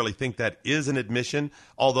necessarily think that is an admission,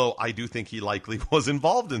 although I do think he likely was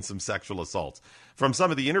involved in some sexual assaults. From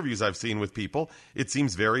some of the interviews I've seen with people, it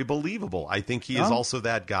seems very believable. I think he is also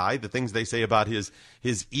that guy. The things they say about his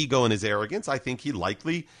ego and his arrogance, I think he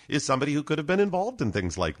likely is somebody who could have been involved in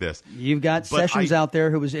things like this. You've got Sessions out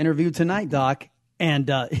there who was interviewed tonight, Doc,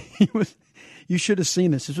 and he was. You should have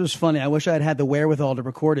seen this. This was funny. I wish I had the wherewithal to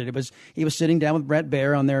record it. He was sitting down with Brett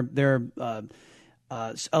Baer on their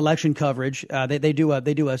election coverage. They do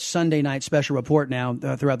a Sunday night special report now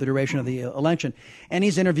throughout the duration of the election, and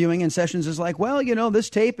he's interviewing. And Sessions is like, "Well, this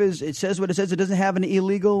tape it says what it says. It doesn't have an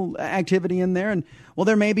illegal activity in there, and well,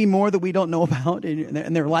 there may be more that we don't know about,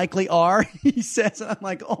 and there likely are." He says, and I'm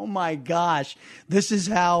like, "Oh my gosh, this is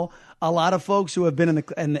how." A lot of folks who have been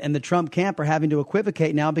in the Trump camp are having to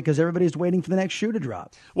equivocate now because everybody's waiting for the next shoe to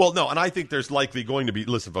drop. Well, no, and I think there's likely going to be,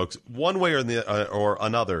 listen, folks, one way or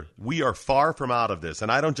another, we are far from out of this.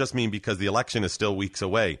 And I don't just mean because the election is still weeks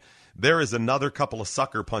away. There is another couple of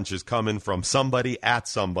sucker punches coming from somebody at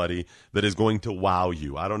somebody that is going to wow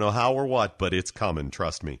you. I don't know how or what, but it's coming,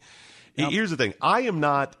 trust me. Yep. Here's the thing. I am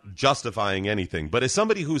not justifying anything, but as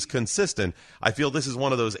somebody who's consistent, I feel this is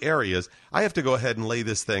one of those areas I have to go ahead and lay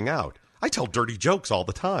this thing out. I tell dirty jokes all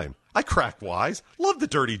the time. I crack wise, love the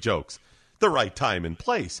dirty jokes. The right time and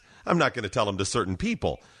place. I'm not going to tell them to certain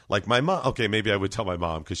people. Like my mom. Okay, maybe I would tell my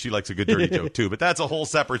mom because she likes a good dirty joke too, but that's a whole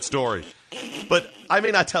separate story. But I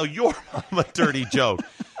may not tell your mom a dirty joke,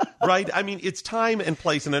 right? I mean, it's time and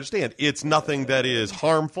place, and understand. It's nothing that is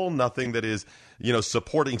harmful, nothing that is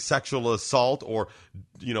supporting sexual assault or,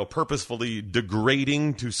 purposefully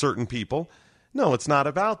degrading to certain people. No, it's not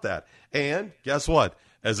about that. And guess what?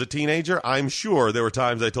 As a teenager, I'm sure there were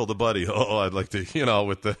times I told a buddy, I'd like to,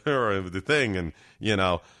 with the thing and,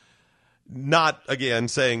 not, again,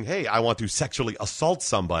 saying, hey, I want to sexually assault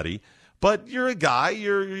somebody. But you're a guy,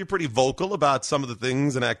 you're pretty vocal about some of the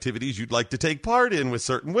things and activities you'd like to take part in with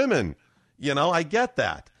certain women. I get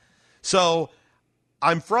that. So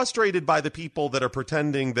I'm frustrated by the people that are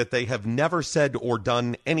pretending that they have never said or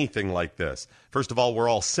done anything like this. First of all, we're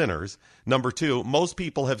all sinners. Number two, most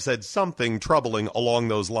people have said something troubling along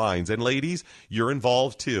those lines. And ladies, you're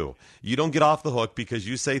involved too. You don't get off the hook because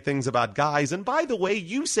you say things about guys. And by the way,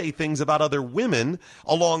 you say things about other women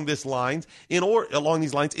along these lines in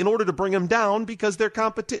order to bring them down because they're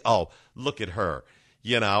competition. Oh, look at her.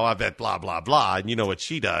 I bet blah, blah, blah. And you know what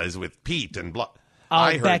she does with Pete and blah.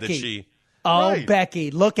 I heard Becky. that she... Oh, right. Becky,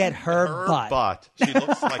 look at her butt. She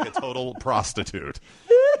looks like a total prostitute.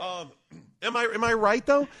 Am I right,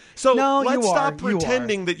 though? So no, let's stop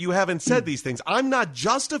pretending that you haven't said these things. I'm not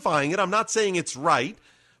justifying it. I'm not saying it's right,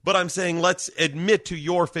 but I'm saying let's admit to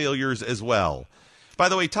your failures as well. By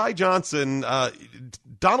the way, Ty Johnson,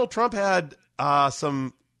 Donald Trump had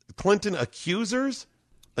some Clinton accusers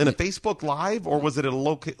in a Facebook Live, or was it at a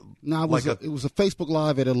location? No, it was a Facebook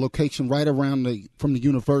Live at a location right around from the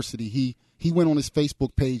university. He went on his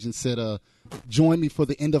Facebook page and said, join me for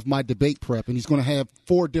the end of my debate prep. And he's going to have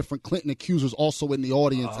 4 different Clinton accusers also in the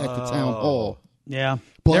audience at the town hall. Yeah.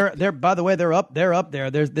 But they're by the way, they're up there.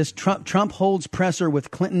 There's this Trump holds presser with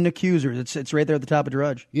Clinton accusers. It's right there at the top of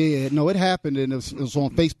Drudge. Yeah, no, it happened, and it was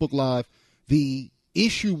on Facebook Live. The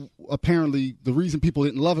issue, apparently, the reason people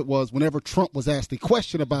didn't love it was whenever Trump was asked a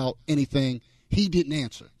question about anything, he didn't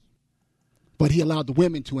answer. But he allowed the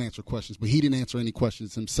women to answer questions, but he didn't answer any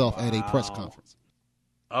questions himself at a press conference.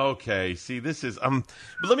 Okay, see, this is but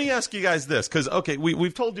let me ask you guys this, because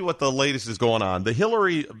we've told you what the latest is going on. The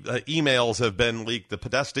Hillary emails have been leaked, the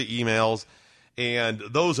Podesta emails, and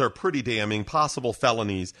those are pretty damning, possible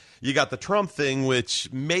felonies. You got the Trump thing,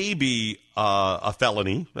 which may be a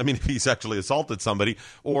felony. I mean, if he sexually assaulted somebody,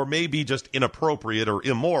 or maybe just inappropriate or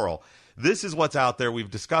immoral. This is what's out there.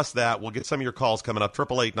 We've discussed that. We'll get some of your calls coming up,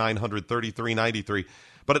 888-900-3393.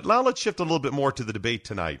 But now let's shift a little bit more to the debate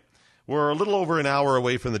tonight. We're a little over an hour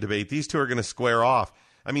away from the debate. These two are going to square off.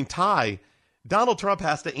 I mean, Ty, Donald Trump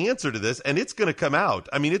has to answer to this, and it's going to come out.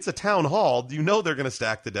 I mean, it's a town hall. You know they're going to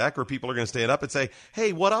stack the deck, or people are going to stand up and say,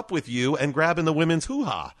 hey, what up with you, and grabbing the women's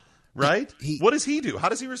hoo-ha. Right? What does he do? How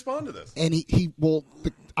does he respond to this? And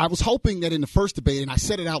I was hoping that in the first debate, and I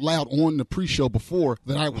said it out loud on the pre-show before,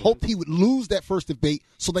 that I hoped he would lose that first debate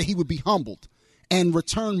so that he would be humbled and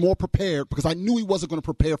return more prepared, because I knew he wasn't going to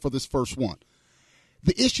prepare for this first one.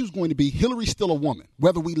 The issue is going to be Hillary's still a woman.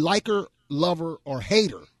 Whether we like her, love her, or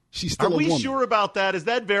hate her, she's still a woman. Are we sure about that? Is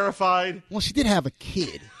that verified? Well, she did have a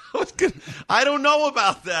kid. I don't know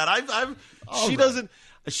about that. She doesn't.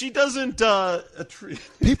 She doesn't.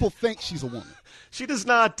 People think she's a woman. She does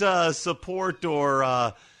not support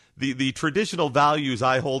or the traditional values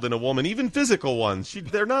I hold in a woman, even physical ones.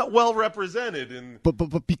 They're not well represented.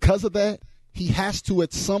 But because of that, he has to,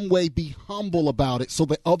 at some way, be humble about it so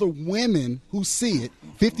that other women who see it,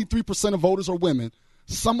 53% of voters are women,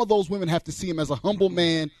 some of those women have to see him as a humble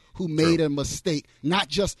man who made a mistake, not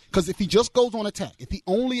just because if he just goes on attack, if he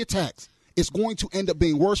only attacks, it's going to end up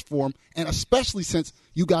being worse for him, and especially since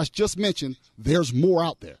you guys just mentioned there's more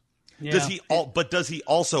out there. Yeah. Does he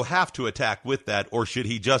also have to attack with that, or should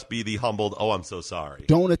he just be the humbled, oh, I'm so sorry?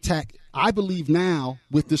 Don't attack. I believe now,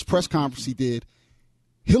 with this press conference he did,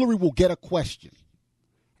 Hillary will get a question.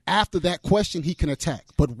 After that question, he can attack.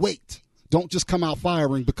 But wait. Don't just come out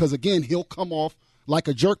firing because, again, he'll come off like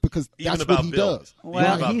a jerk because that's what he does.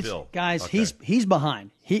 Well, guys, okay. he's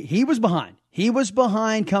behind. He was behind. He was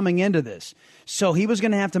behind coming into this. So he was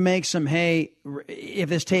going to have to make some hay if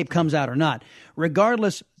this tape comes out or not.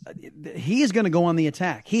 Regardless, he is going to go on the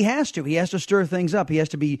attack. He has to. He has to stir things up. He has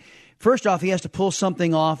to be – first off, he has to pull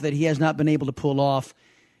something off that he has not been able to pull off,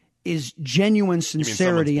 is genuine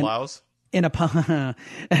sincerity. You mean someone's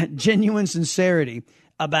blouse? Genuine sincerity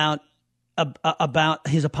about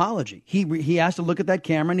his apology. He has to look at that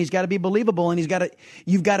camera and he's got to be believable and you've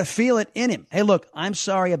got to feel it in him. Hey, look, I'm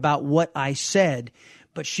sorry about what I said,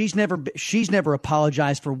 but she's never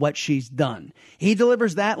apologized for what she's done. He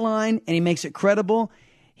delivers that line and he makes it credible.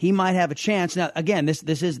 He might have a chance. Now, again, this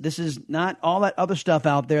is not all that other stuff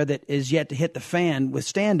out there that is yet to hit the fan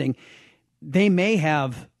withstanding. They may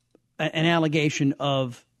have an allegation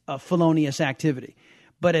of felonious activity.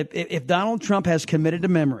 But if Donald Trump has committed to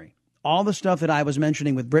memory all the stuff that I was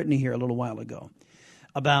mentioning with Brittany here a little while ago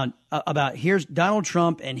about here's Donald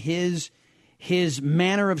Trump and his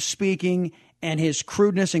manner of speaking and his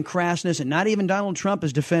crudeness and crassness, and not even Donald Trump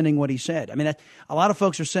is defending what he said. I mean, a lot of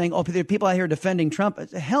folks are saying, oh, there are people out here defending Trump.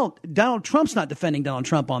 Hell, Donald Trump's not defending Donald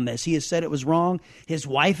Trump on this. He has said it was wrong. His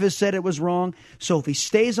wife has said it was wrong. So if he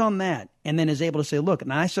stays on that and then is able to say, look,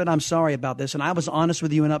 and I said I'm sorry about this, and I was honest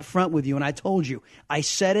with you and upfront with you, and I told you, I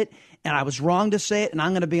said it, and I was wrong to say it, and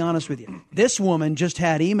I'm going to be honest with you. This woman just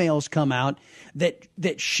had emails come out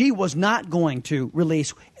that she was not going to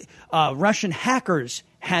release. Russian hackers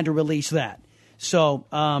had to release that. So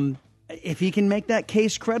if he can make that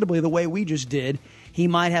case credibly the way we just did, he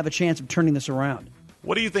might have a chance of turning this around.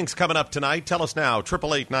 What do you think's coming up tonight? Tell us now.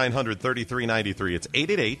 888-900-3393. It's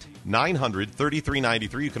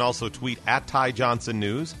 888-900-3393. You can also tweet at Ty Johnson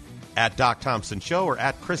News, at Doc Thompson Show, or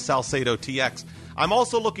at Chris Salcedo TX. I'm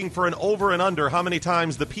also looking for an over and under how many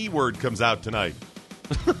times the P word comes out tonight.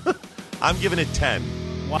 I'm giving it 10.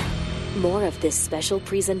 Wow. More of this special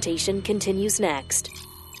presentation continues next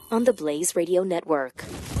on the Blaze Radio Network.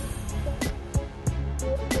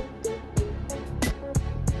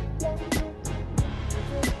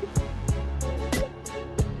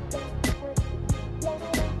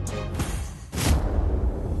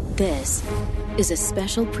 This is a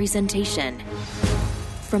special presentation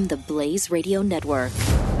from the Blaze Radio Network.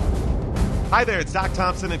 Hi there, it's Doc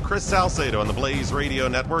Thompson and Chris Salcedo on the Blaze Radio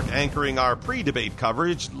Network, anchoring our pre-debate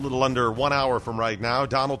coverage. A little under 1 hour from right now,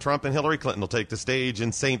 Donald Trump and Hillary Clinton will take the stage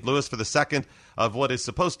in St. Louis for the second of what is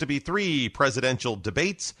supposed to be 3 presidential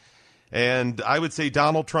debates. And I would say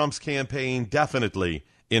Donald Trump's campaign definitely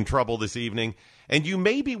in trouble this evening. And you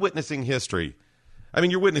may be witnessing history. I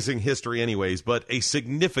mean, you're witnessing history anyways, but a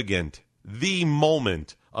significant, the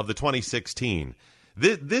moment of the 2016.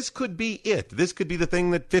 This could be it. This could be the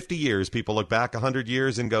thing that 50 years, people look back 100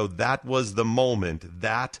 years and go, that was the moment,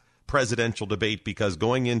 that presidential debate, because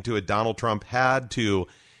going into it, Donald Trump had to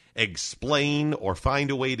explain or find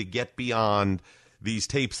a way to get beyond these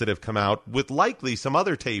tapes that have come out, with likely some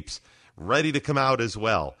other tapes ready to come out as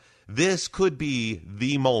well. This could be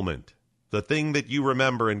the moment, the thing that you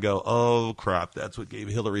remember and go, oh, crap, that's what gave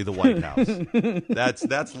Hillary the White House.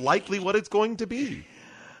 That's likely what it's going to be.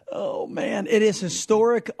 Oh, man, it is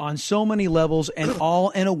historic on so many levels, and all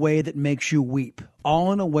in a way that makes you weep,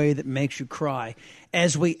 all in a way that makes you cry.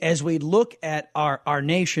 As we look at our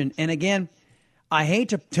nation, and again, I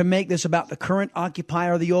hate to make this about the current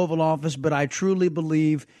occupier of the Oval Office, but I truly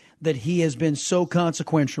believe that he has been so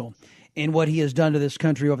consequential in what he has done to this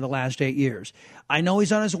country over the last 8 years. I know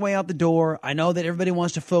he's on his way out the door. I know that everybody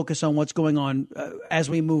wants to focus on what's going on as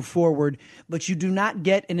we move forward, but you do not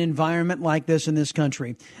get an environment like this in this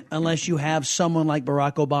country unless you have someone like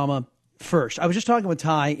Barack Obama first. I was just talking with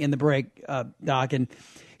Ty in the break, Doc, and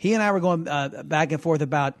he and I were going back and forth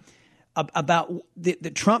about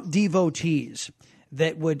the Trump devotees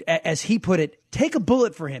that would, as he put it, take a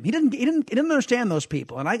bullet for him. He didn't understand those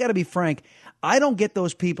people, and I got to be frank, I don't get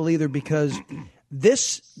those people either, because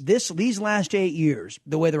these last 8 years,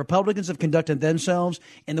 the way the Republicans have conducted themselves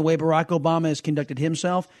and the way Barack Obama has conducted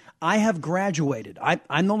himself, I have graduated.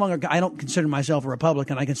 I'm no longer. I don't consider myself a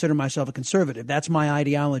Republican. I consider myself a conservative. That's my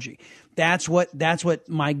ideology. That's what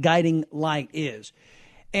my guiding light is.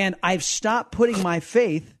 And I've stopped putting my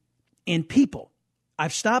faith in people.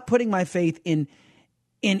 I've stopped putting my faith in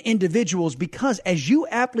individuals because, as you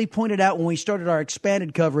aptly pointed out when we started our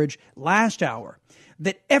expanded coverage last hour,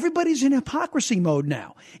 that everybody's in hypocrisy mode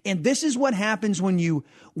now. And this is what happens when you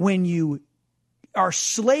are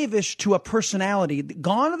slavish to a personality.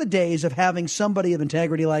 Gone are the days of having somebody of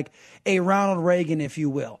integrity like a Ronald Reagan, if you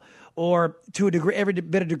will, or to a degree, every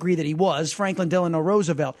bit of degree that he was, Franklin Delano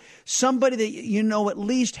Roosevelt. Somebody that, at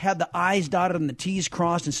least had the I's dotted and the T's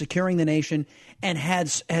crossed in securing the nation and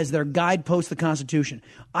has their guidepost the Constitution.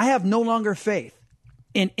 I have no longer faith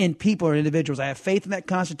in people or individuals. I have faith in that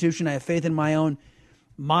Constitution. I have faith in my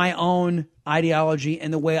own ideology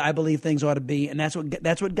and the way I believe things ought to be, and that's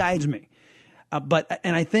what guides me.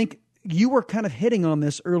 And I think you were kind of hitting on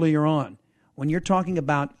this earlier on when you're talking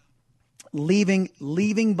about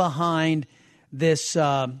leaving behind this.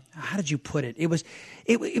 How did you put it? It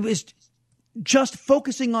was just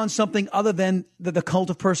focusing on something other than the cult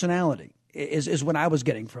of personality is what I was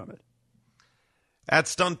getting from it. At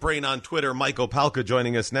Stuntbrain on Twitter, Mike Opalka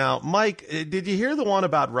joining us now. Mike, did you hear the one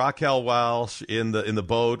about Raquel Welch in the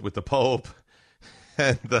boat with the Pope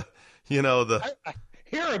and the I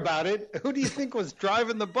hear about it. Who do you think was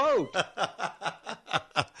driving the boat?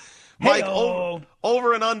 Mike,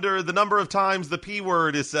 over and under the number of times the P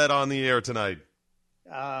word is said on the air tonight.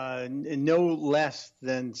 No less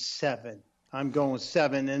than 7. I'm going with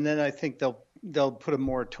 7, and then I think they'll put a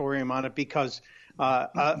moratorium on it because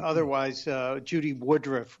otherwise Judy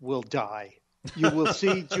Woodruff will die. You will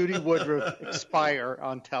see Judy Woodruff expire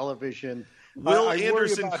on television. Will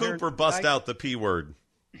Anderson Cooper bust out the P word?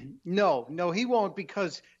 No, he won't,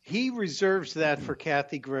 because he reserves that for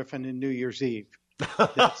Kathy Griffin in New Year's Eve.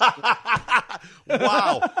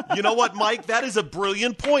 Wow. You know what, Mike? That is a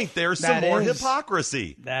brilliant point. There's some more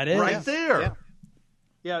hypocrisy. That is. Right there.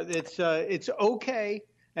 Yeah, it's okay.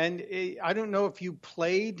 And I don't know if you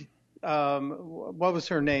played, what was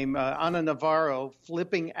her name? Ana Navarro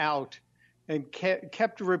flipping out and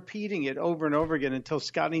kept repeating it over and over again until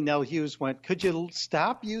Scotty Nell Hughes went, "Could you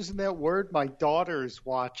stop using that word? My daughter is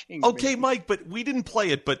watching." Okay, me. Mike, but we didn't play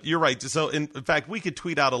it, but you're right. So, in fact, we could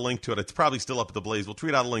tweet out a link to it. It's probably still up at the Blaze. We'll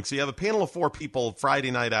tweet out a link. So you have a panel of 4 people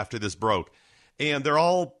Friday night after this broke, and they're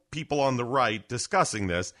all people on the right discussing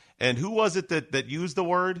this. And who was it that used the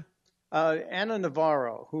word? Ana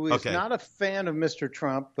Navarro, who is not a fan of Mr.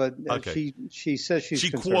 Trump, but she says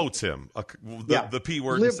she quotes him, the P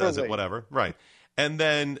word, and says it, whatever. Right. And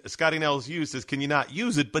then Scotty Nell Hughes says, "Can you not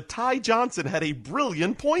use it?" But Ty Johnson had a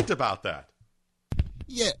brilliant point about that.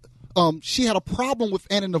 Yeah. She had a problem with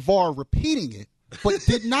Ana Navarro repeating it, but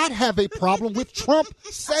did not have a problem with Trump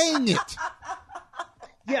saying it.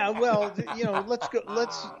 Yeah, well,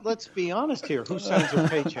 let's be honest here. Who signs her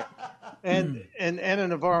paycheck? And Ana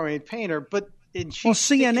Navarro ain't paying her, but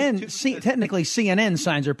CNN technically CNN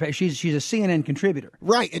signs her pay. She's a CNN contributor,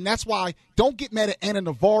 right? And that's why don't get mad at Ana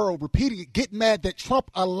Navarro repeating it. Get mad that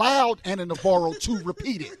Trump allowed Ana Navarro to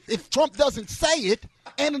repeat it. If Trump doesn't say it,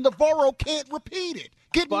 Ana Navarro can't repeat it.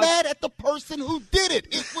 Get mad at the person who did it.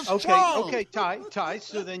 It was Trump. Okay, Ty.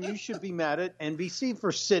 So then you should be mad at NBC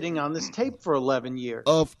for sitting on this tape for 11 years.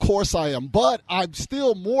 Of course I am, but I'm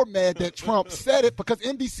still more mad that Trump said it because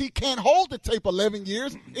NBC can't hold the tape 11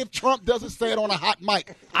 years if Trump doesn't say it on a hot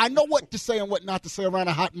mic. I know what to say and what not to say around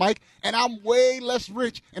a hot mic, and I'm way less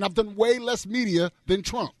rich, and I've done way less media than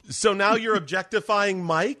Trump. So now you're objectifying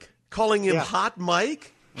Mike, calling him Hot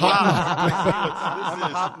Mike? Wow. I'm a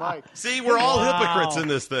hot mic. See, we're all hypocrites in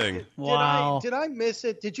this thing. Wow. Did I miss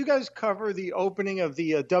it? Did you guys cover the opening of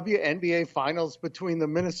the WNBA finals between the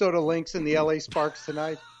Minnesota Lynx and the LA Sparks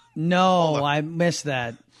tonight? No, I missed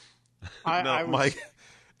that. Mike,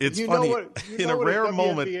 it's funny. In a rare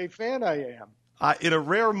moment, WNBA fan I am. In a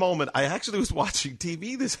rare moment, I actually was watching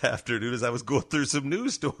TV this afternoon as I was going through some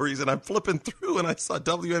news stories, and I'm flipping through, and I saw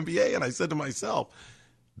WNBA, and I said to myself,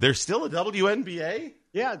 "There's still a WNBA?"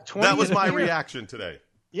 Yeah, that was my reaction today.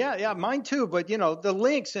 Yeah, mine too. But, the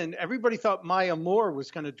Lynx, and everybody thought Maya Moore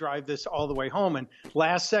was going to drive this all the way home. And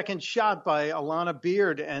last-second shot by Alana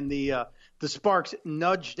Beard, and the Sparks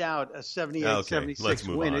nudged out a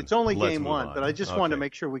 78-76 win. It's only game 1, but I just wanted to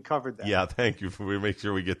make sure we covered that. Yeah, thank you. We make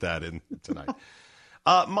sure we get that in tonight.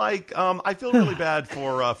 Mike, I feel really bad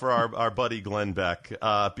for our buddy Glenn Beck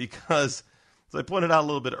because – as I pointed out a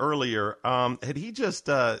little bit earlier, had he just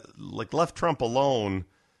left Trump alone,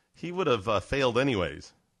 he would have failed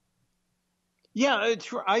anyways. Yeah,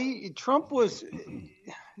 Trump was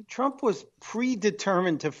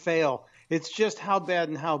predetermined to fail. It's just how bad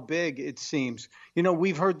and how big it seems. You know,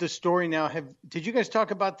 we've heard the story now. Did you guys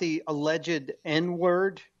talk about the alleged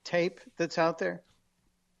N-word tape that's out there?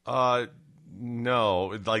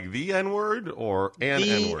 No, like the N-word or an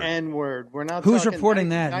N-word? The N-word. We're not. Who's reporting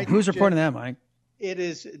that? Who's reporting that, Mike? It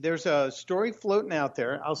is. There's a story floating out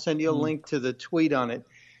there. I'll send you a link to the tweet on it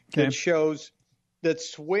that shows that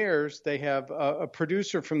swears they have a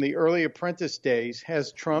producer from the early Apprentice days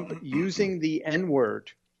has Trump using the N-word.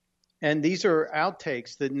 And these are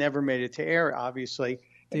outtakes that never made it to air, obviously.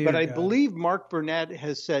 But I believe Mark Burnett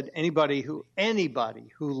has said anybody who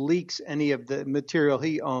leaks any of the material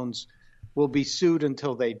he owns will be sued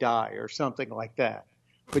until they die or something like that.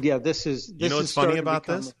 But yeah, this is you know what's funny about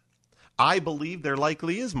this? I believe there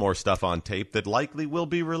likely is more stuff on tape that likely will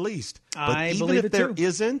be released. But even if there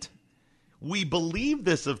isn't, we believe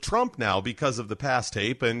this of Trump now because of the past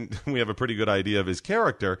tape, and we have a pretty good idea of his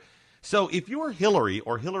character. So if you're Hillary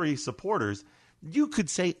or Hillary supporters, you could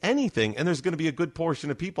say anything, and there's going to be a good portion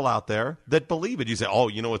of people out there that believe it. You say, oh,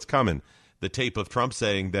 you know what's coming? The tape of Trump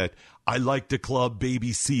saying that I like to club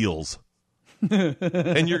baby seals.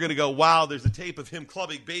 And you're going to go, wow, there's a tape of him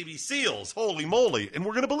clubbing baby seals. Holy moly. And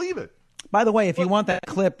we're going to believe it. By the way, if you want that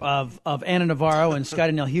clip of Anna Navarro and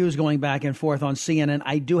Scotty Nell Hughes going back and forth on CNN,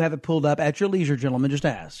 I do have it pulled up at your leisure, gentlemen. Just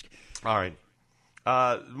ask. All right.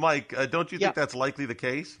 Mike, don't you think that's likely the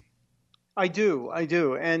case? I do.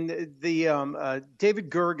 And the David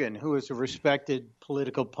Gergen, who is a respected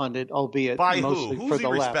political pundit, albeit by mostly who? Who's for he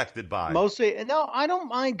the respected left. by? Mostly. No, I don't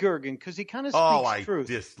mind Gergen because he kind of speaks truth.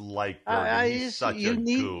 I dislike Gergen. He's such a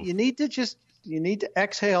goof. You need to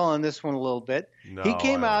exhale on this one a little bit. No, he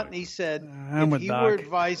came out and he said if he were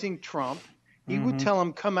advising Trump, he would tell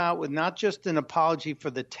him come out with not just an apology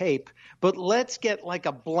for the tape, but let's get like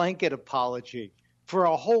a blanket apology for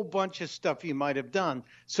a whole bunch of stuff you might have done,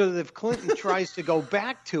 so that if Clinton tries to go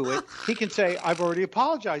back to it, he can say, I've already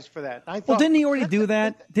apologized for that. Well, didn't he already do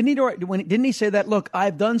that? Didn't he say that, look,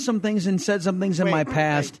 I've done some things and said some things in my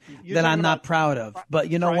past that I'm not proud of. But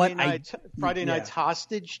you know Friday Night's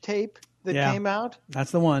hostage tape that came out?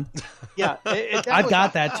 That's the one. Yeah. I've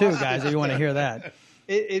got that too, guys, if you want to hear that.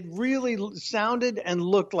 It really sounded and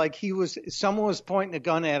looked like someone was pointing a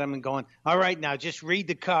gun at him and going, all right, now just read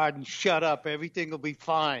the card and shut up. Everything will be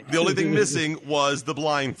fine. The only thing missing was the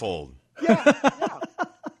blindfold. Yeah.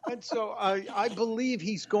 And so I believe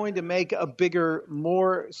he's going to make a bigger,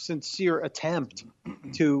 more sincere attempt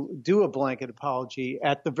to do a blanket apology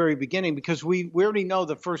at the very beginning, because we already know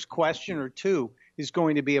the first question or two is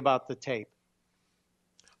going to be about the tape.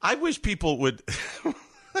 I wish people would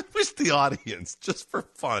I wish the audience, just for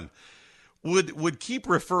fun, would keep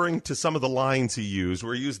referring to some of the lines he used,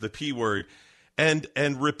 where he used the P word, and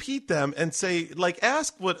repeat them and say, like,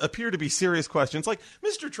 ask what appear to be serious questions. Like,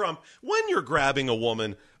 Mr. Trump, when you're grabbing a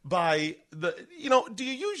woman by do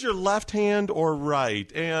you use your left hand or right?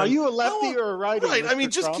 And are you a lefty or a righty? Right. I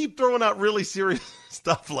mean, just Trump? Keep throwing out really serious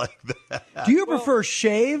stuff like that. Do you prefer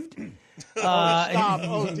shaved? Stop.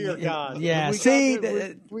 Oh, dear God. Yeah,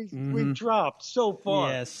 we dropped so far.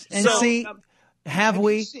 Yes. And have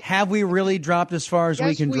we really dropped as far as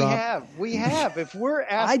we can drop? We have. If we're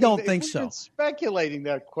asking, I don't think so. Speculating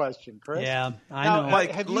that question, Chris. Yeah, I know.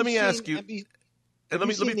 Mike, let me ask you. Let me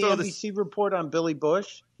throw this. NBC report on Billy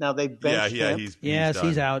Bush. Now they benched him. He's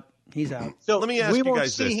out. He's out. So let me ask you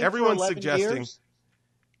guys this: everyone's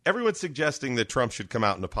suggesting that Trump should come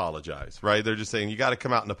out and apologize, right? They're just saying you got to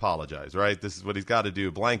come out and apologize, right? This is what he's got to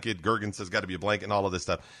do. Blanket. Gergen says got to be a blanket and all of this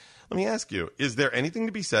stuff. Let me ask you: is there anything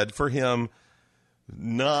to be said for him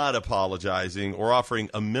not apologizing or offering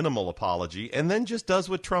a minimal apology, and then just does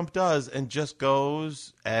what Trump does and just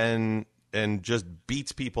goes and just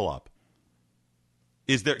beats people up?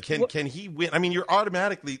 Is there can he win? I mean, you're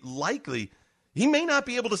automatically likely he may not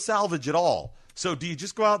be able to salvage it all. So do you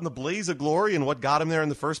just go out in the blaze of glory and what got him there in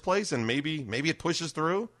the first place, and maybe it pushes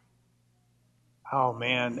through? Oh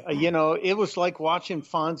man, it was like watching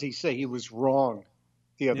Fonzie say he was wrong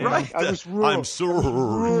the other night. I was wrong. I'm sorry.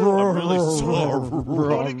 I'm really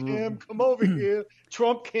sorry. Cam, come over here.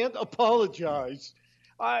 Trump can't apologize.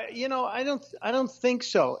 I don't think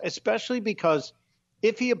so, especially because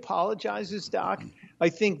if he apologizes, Doc, I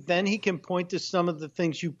think then he can point to some of the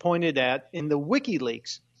things you pointed at in the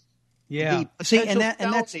WikiLeaks. Yeah. The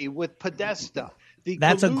that's with Podesta.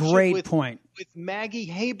 That's a great point. With Maggie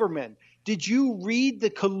Haberman. Did you read the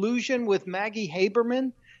collusion with Maggie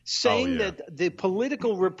Haberman saying that the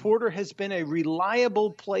political reporter has been a reliable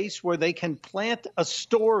place where they can plant a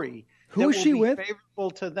story Who is she with? Favorable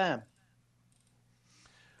to them?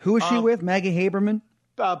 Who is she with? Maggie Haberman?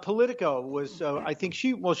 Politico was, I think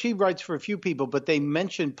she writes for a few people, but they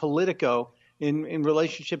mentioned Politico in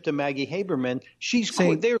relationship to Maggie Haberman.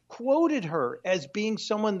 They quoted her as being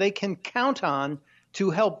someone they can count on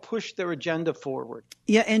to help push their agenda forward.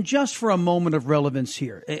 Yeah, and just for a moment of relevance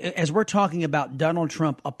here, as we're talking about Donald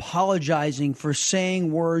Trump apologizing for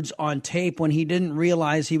saying words on tape when he didn't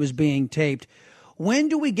realize he was being taped, when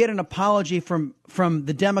do we get an apology from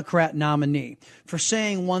the Democrat nominee for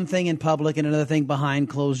saying one thing in public and another thing behind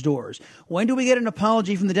closed doors? When do we get an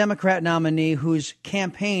apology from the Democrat nominee whose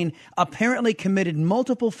campaign apparently committed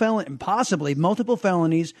possibly multiple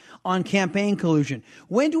felonies on campaign collusion?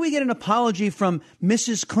 When do we get an apology from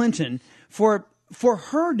Mrs. Clinton for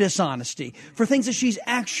her dishonesty, for things that she's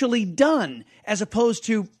actually done, as opposed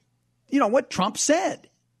to, what Trump said?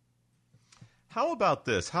 How about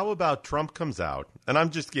this? How about Trump comes out, and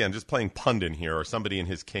I'm just playing pundit here, or somebody in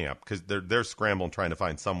his camp, because they're scrambling trying to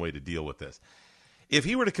find some way to deal with this. If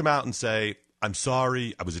he were to come out and say, I'm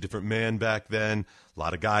sorry, I was a different man back then, a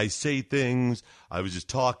lot of guys say things, I was just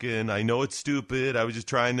talking, I know it's stupid, I was just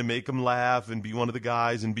trying to make them laugh and be one of the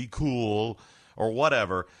guys and be cool, or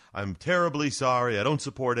whatever, I'm terribly sorry, I don't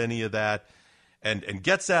support any of that, and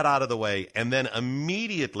gets that out of the way, and then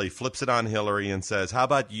immediately flips it on Hillary and says, how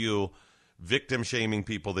about you victim shaming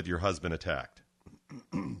people that your husband attacked?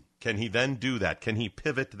 Can he then do that? Can he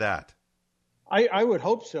pivot that? I would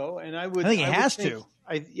hope so, and I think he has to.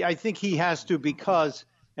 I think he has to, because,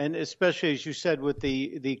 and especially as you said, with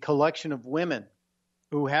the collection of women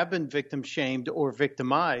who have been victim shamed or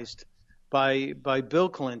victimized by Bill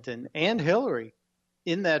Clinton and Hillary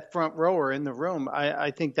in that front row or in the room, I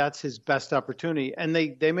think that's his best opportunity, and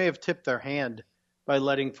they may have tipped their hand by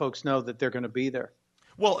letting folks know that they're going to be there.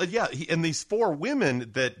 Well, yeah, and these 4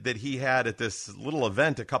 women that he had at this little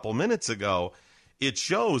event a couple minutes ago, it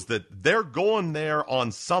shows that they're going there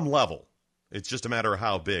on some level. It's just a matter of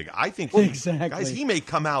how big. I think, guys, he may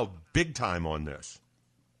come out big time on this.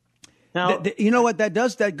 Now, you know what that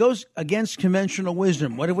does? That goes against conventional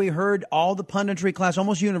wisdom. What have we heard? All the punditry class,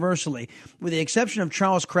 almost universally, with the exception of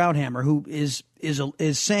Charles Krauthammer, who is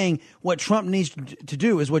saying what Trump needs to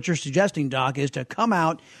do is what you're suggesting, Doc, is to come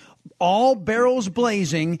out all barrels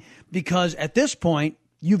blazing, because at this point,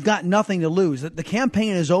 you've got nothing to lose. The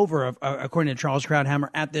campaign is over, according to Charles Krauthammer,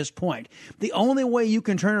 at this point. The only way you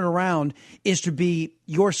can turn it around is to be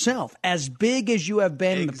yourself, as big as you have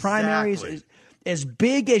been in the primaries, as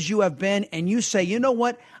big as you have been, and you say, you know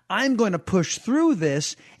what, I'm going to push through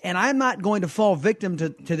this, and I'm not going to fall victim to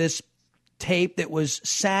this tape that was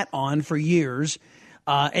sat on for years.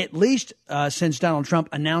 At least since Donald Trump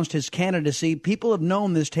announced his candidacy, people have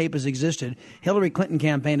known this tape has existed. Hillary Clinton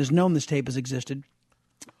campaign has known this tape has existed.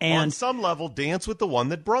 And on some level, dance with the one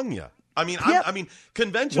that brung you. I mean,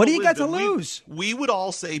 conventional. What do you got wisdom, to lose? We would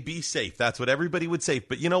all say be safe. That's what everybody would say.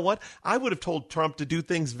 But you know what? I would have told Trump to do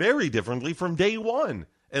things very differently from day one.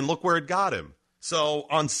 And look where it got him. So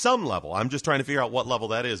on some level, I'm just trying to figure out what level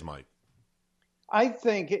that is, Mike. I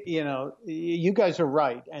think, you guys are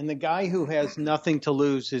right. And the guy who has nothing to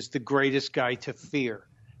lose is the greatest guy to fear,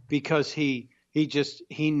 because he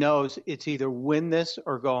knows it's either win this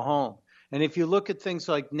or go home. And if you look at things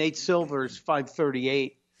like Nate Silver's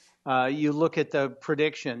 538, you look at the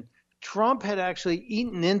prediction, Trump had actually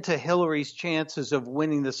eaten into Hillary's chances of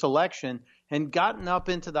winning this election and gotten up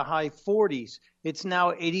into the high 40s. It's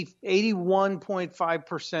now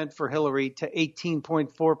 81.5% for Hillary to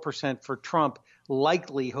 18.4% for Trump,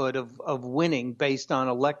 likelihood of winning based on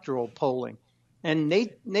electoral polling. And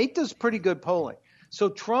Nate does pretty good polling. So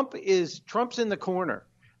Trump's in the corner,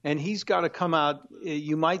 and he's got to come out.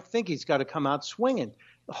 You might think he's got to come out swinging.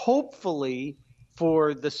 Hopefully,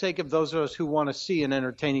 for the sake of those of us who want to see an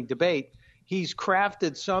entertaining debate, he's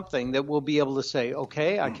crafted something that we'll be able to say,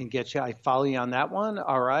 okay, I can get you. I follow you on that one.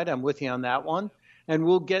 All right, I'm with you on that one. And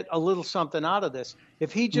we'll get a little something out of this.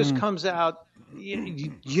 If he just comes out,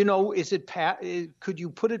 could you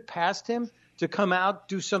put it past him to come out,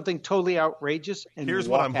 do something totally outrageous, and Here's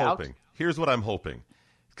walk what I'm out? hoping. Here's what I'm hoping.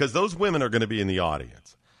 Because those women are going to be in the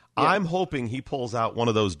audience. Yeah. I'm hoping he pulls out one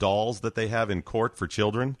of those dolls that they have in court for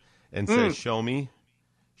children and says, show me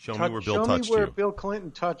where Bill touched you. Show me where Bill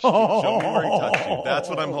Clinton touched you. Show me where he touched you. That's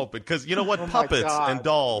what I'm hoping. Because you know what? Puppets and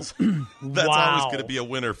dolls, that's always going to be a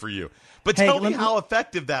winner for you. But tell me how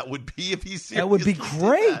effective that would be if he seriously That would be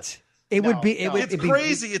great. It's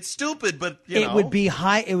crazy. It's stupid, but it would be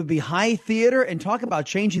high. It would be high theater. And talk about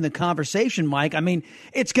changing the conversation, Mike. I mean,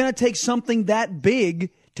 it's going to take something that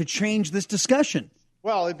big to change this discussion.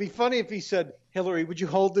 Well, it'd be funny if he said, Hillary, would you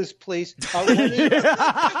hold this, please? Show me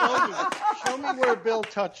where Bill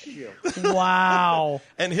touched you. Wow.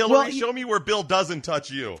 And Hillary, show me where Bill doesn't touch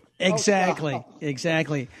you. Exactly.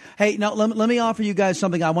 Exactly. Hey, now let me offer you guys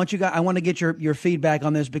something. I want to get your feedback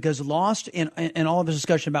on this, because lost in all of this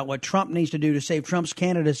discussion about what Trump needs to do to save Trump's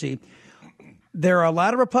candidacy, there are a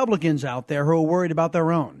lot of Republicans out there who are worried about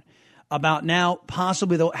their own, about now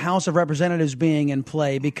possibly the House of Representatives being in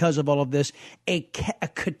play because of all of this, a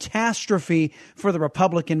catastrophe for the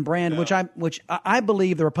Republican brand, which I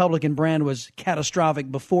believe the Republican brand was catastrophic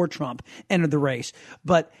before Trump entered the race.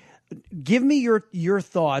 But give me your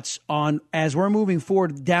thoughts on, as we're moving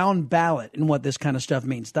forward down ballot, and what this kind of stuff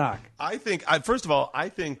means, Doc. I think, first of all,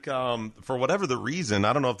 for whatever the reason,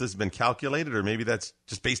 I don't know if this has been calculated or maybe that's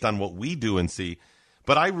just based on what we do and see,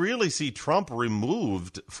 but I really see Trump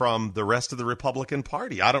removed from the rest of the Republican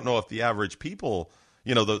Party. I don't know if the average people,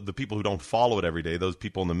 the people who don't follow it every day, those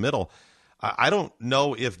people in the middle, I don't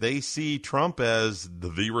know if they see Trump as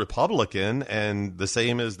the Republican and the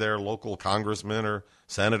same as their local congressman or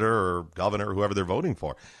senator or governor or whoever they're voting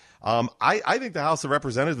for. I think the House of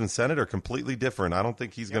Representatives and Senate are completely different. I don't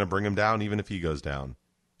think he's going to bring him down, even if he goes down,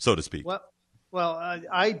 so to speak. Well,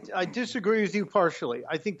 I disagree with you partially.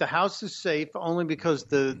 I think the House is safe only because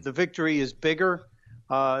the victory is bigger.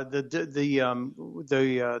 The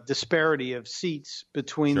disparity of seats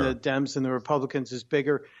between the Dems and the Republicans is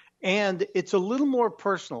bigger. And it's a little more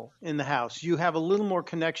personal in the House. You have a little more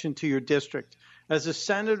connection to your district. As a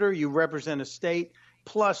senator, you represent a state.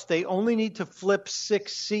 Plus, they only need to flip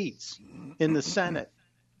 6 seats in the Senate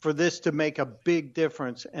for this to make a big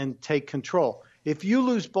difference and take control. If you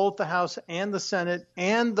lose both the House and the Senate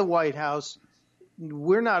and the White House,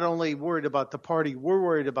 we're not only worried about the party, we're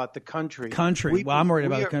worried about the country. I'm worried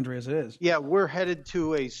about the country as it is. Yeah, we're headed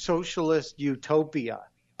to a socialist utopia.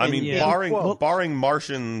 I mean, barring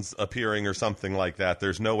Martians appearing or something like that,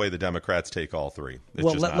 there's no way the Democrats take all 3.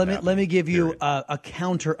 Let me give you a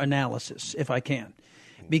counter analysis, if I can,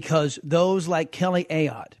 because those like Kelly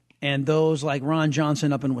Ayotte and those like Ron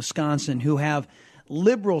Johnson up in Wisconsin, who have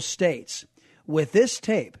liberal states, with this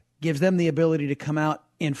tape gives them the ability to come out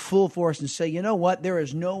in full force and say, you know what, there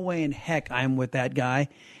is no way in heck I'm with that guy.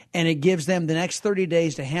 And it gives them the next 30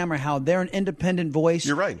 days to hammer how they're an independent voice.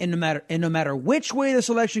 You're right. And no matter which way this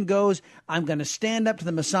election goes, I'm going to stand up to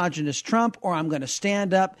the misogynist Trump, or I'm going to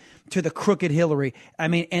stand up to the crooked Hillary. I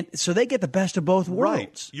mean, and so they get the best of both worlds.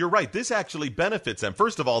 Right. You're right. This actually benefits them.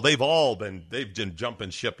 First of all, they've been jumping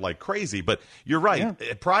ship like crazy. But you're right.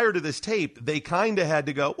 Yeah. Prior to this tape, they kind of had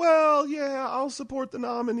to go, well, yeah, I'll support the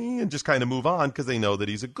nominee, and just kind of move on because they know that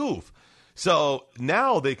he's a goof. So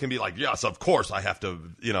now they can be like, yes, of course I have to,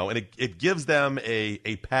 and it gives them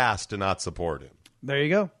a pass to not support him. There you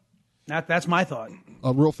go. That's my thought.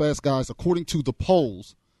 Real fast, guys. According to the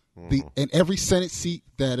polls, in every Senate seat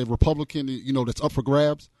that a Republican, that's up for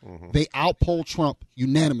grabs, they outpoll Trump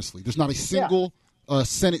unanimously. There's not a single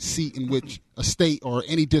Senate seat in which a state or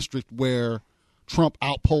any district where Trump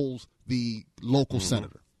outpolls the local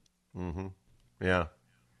senator. Yeah.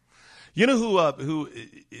 You know who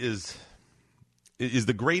is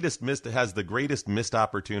the greatest has the greatest missed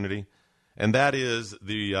opportunity, and that is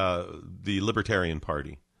the Libertarian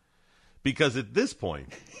Party. Because at this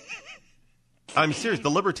point, I'm serious,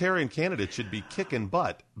 the Libertarian candidate should be kicking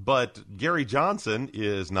butt, but Gary Johnson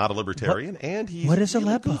is not a Libertarian, and he's what is really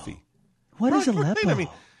Aleppo? goofy. What is Aleppo? I mean,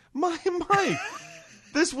 Mike,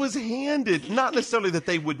 this was handed, not necessarily that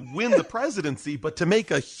they would win the presidency, but to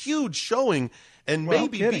make a huge showing and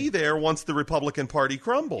maybe be there once the Republican Party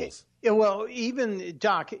crumbles. Yeah, well, even,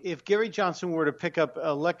 Doc, if Gary Johnson were to pick up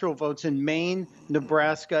electoral votes in Maine,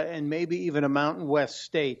 Nebraska, and maybe even a Mountain West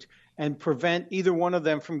state and prevent either one of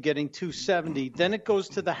them from getting 270, then it goes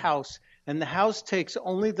to the House, and the House takes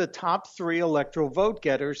only the top 3 electoral vote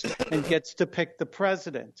getters and gets to pick the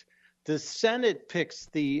president. The Senate picks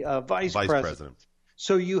the vice president.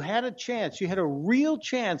 So you had a chance, you had a real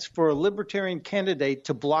chance for a Libertarian candidate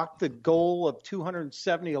to block the goal of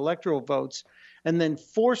 270 electoral votes and then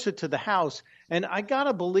force it to the House. And I got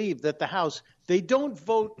to believe that the House, they don't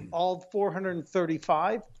vote all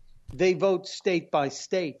 435. They vote state by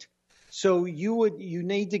state. So you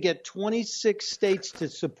need to get 26 states to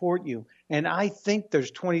support you. And I think there's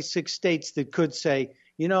 26 states that could say,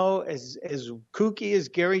 as kooky as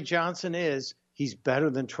Gary Johnson is, he's better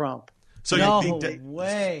than Trump. So no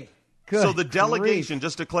way. Good so the delegation, grief.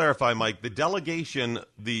 Just to clarify, Mike, the delegation,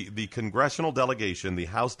 the congressional delegation, the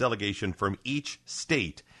House delegation from each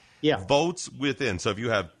state votes within. So if you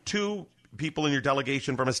have 2 people in your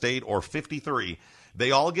delegation from a state or 53,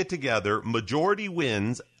 they all get together. Majority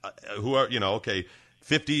wins. Who are,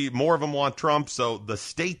 50 more of them want Trump, so the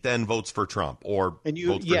state then votes for Trump or votes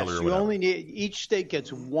for Hillary or whatever. Only need, each state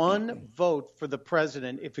gets one vote for the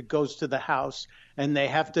president if it goes to the House, and they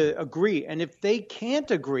have to agree. And if they can't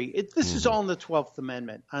agree, this is all in the 12th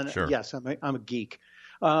Amendment. Sure. Yes, I'm a geek.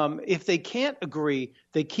 If they can't agree,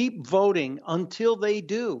 they keep voting until they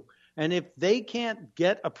do. And if they can't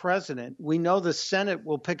get a president, we know the Senate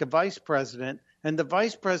will pick a vice president, and the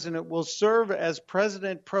vice president will serve as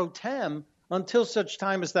president pro tem until such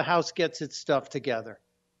time as the House gets its stuff together.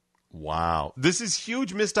 Wow. This is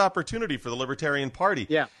huge missed opportunity for the Libertarian Party.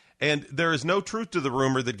 Yeah. And there is no truth to the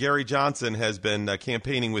rumor that Gary Johnson has been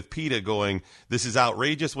campaigning with PETA going, this is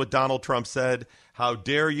outrageous what Donald Trump said. How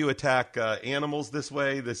dare you attack animals this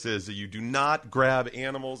way? This is, you do not grab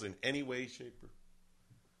animals in any way, shape, or...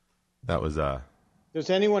 That was... Does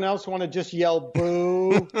anyone else want to just yell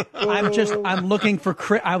boo? I'm looking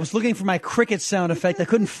for I was looking for my cricket sound effect. I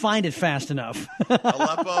couldn't find it fast enough.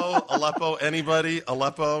 Aleppo, anybody?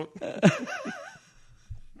 Aleppo?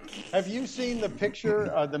 Have you seen the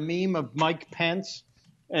picture, the meme of Mike Pence?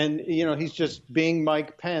 And, he's just being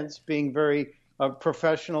Mike Pence, being very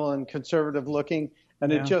professional and conservative looking.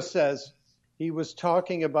 And it just says, he was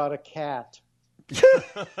talking about a cat.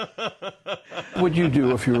 What would you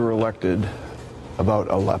do if you were elected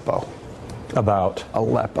about Aleppo? About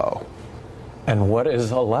Aleppo. And what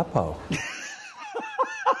is Aleppo?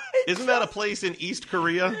 Isn't that a place in East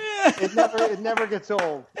Korea? It never gets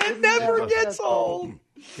old. It never gets old.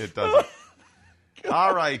 It doesn't.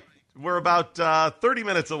 All right. We're about 30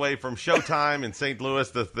 minutes away from showtime in St. Louis,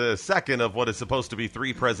 the second of what is supposed to be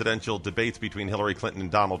 3 presidential debates between Hillary Clinton and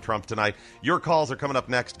Donald Trump tonight. Your calls are coming up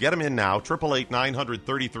next. Get them in now,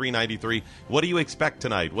 888-900-3393. What do you expect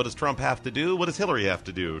tonight? What does Trump have to do? What does Hillary have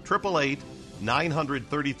to do?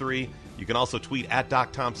 888-900-33. You can also tweet at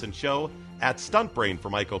Doc Thompson Show, at Stuntbrain for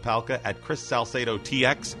Mike Opalka, at Chris Salcedo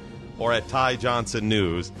TX, or at Ty Johnson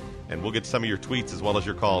News. And we'll get some of your tweets as well as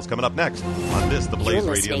your calls coming up next on the Blaze Radio Network. You're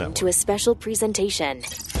listening to a special presentation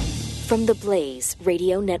from the Blaze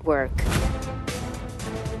Radio Network.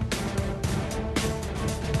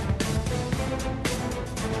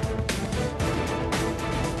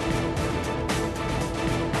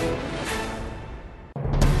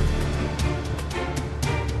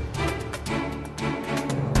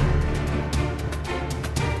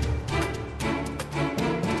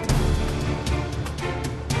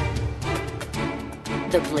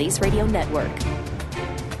 The Blaze Radio Network.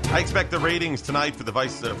 I expect the ratings tonight for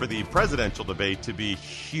the presidential debate to be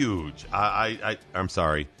huge. I'm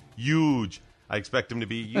sorry, huge. I expect them to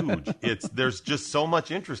be huge. There's just so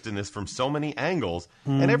much interest in this from so many angles,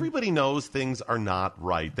 and everybody knows things are not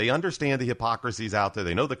right. They understand the hypocrisies out there.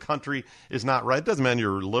 They know the country is not right. It doesn't matter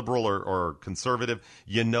you're liberal or conservative.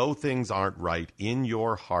 You know things aren't right. In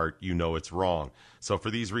your heart, you know it's wrong. So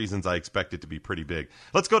for these reasons, I expect it to be pretty big.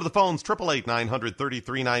 Let's go to the phones,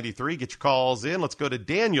 888-900-3393. Get your calls in. Let's go to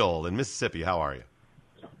Daniel in Mississippi. How are you?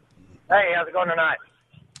 Hey, how's it going tonight?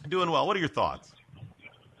 Doing well. What are your thoughts?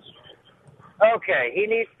 Okay, he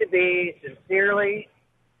needs to be sincerely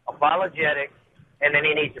apologetic, and then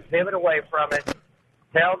he needs to pivot away from it.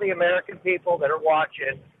 Tell the American people that are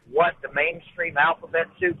watching what the mainstream alphabet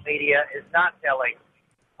soup media is not telling.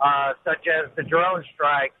 Such as the drone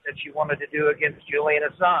strike that she wanted to do against Julian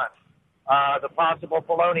Assange, the possible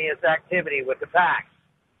felonious activity with the PAC.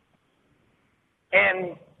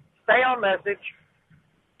 And stay on message,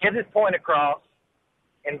 get his point across,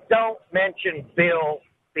 and don't mention Bill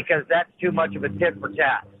because that's too much of a tit for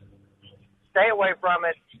tat. Stay away from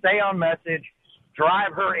it, stay on message,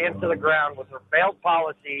 drive her into the ground with her failed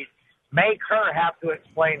policies, make her have to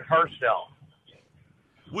explain herself.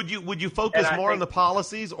 Would you focus more on the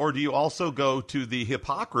policies, or do you also go to the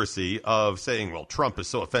hypocrisy of saying, well, Trump is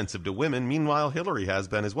so offensive to women, meanwhile Hillary has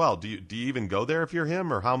been as well? Do you even go there if you're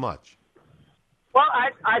him, or how much? Well,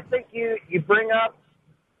 I think you bring up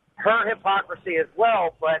her hypocrisy as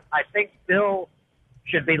well, but I think Bill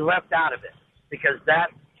should be left out of it because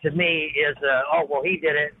that, to me, is, he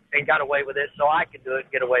did it and got away with it, so I can do it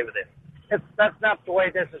and get away with it. That's not the way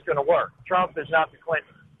this is going to work. Trump is not the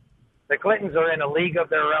Clintons. The Clintons are in a league of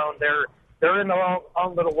their own. They're in their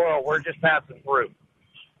own little world. We're just passing through.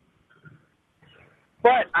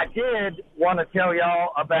 But I did want to tell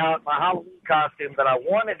y'all about my Halloween costume that I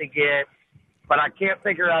wanted to get, but I can't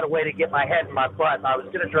figure out a way to get my head in my butt. I was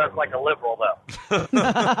going to dress like a liberal, though.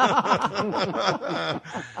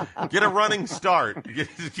 Get a running start.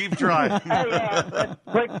 Keep trying. Hey,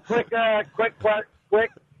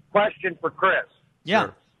 quick question for Chris. Yeah.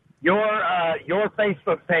 Your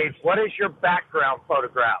Facebook page, what is your background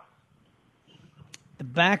photograph? The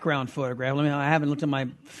background photograph. I haven't looked at my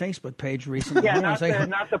Facebook page recently. Yeah, not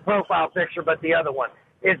the profile picture, but the other one.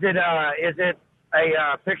 Is it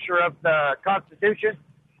a picture of the Constitution?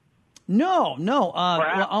 No.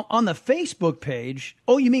 On the Facebook page.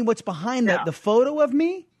 Oh, you mean what's behind the photo of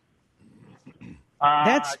me?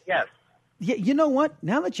 Yes. Yeah. You know what?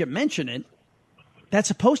 Now that you mention it, that's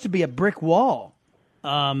supposed to be a brick wall.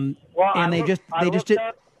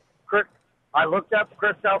 I looked up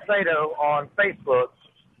Chris Salcedo on Facebook,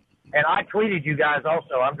 and I tweeted you guys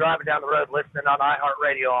also. I'm driving down the road listening on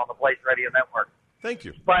iHeartRadio on the Blaze Radio Network. Thank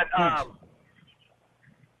you. But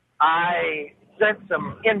I sent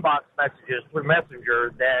some inbox messages through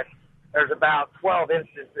Messenger that there's about 12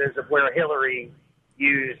 instances of where Hillary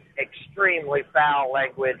used extremely foul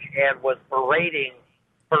language and was berating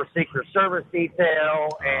her Secret Service detail,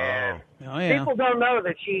 and people don't know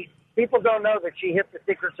that she hit the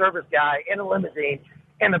Secret Service guy in a limousine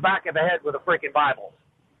in the back of the head with a freaking Bible.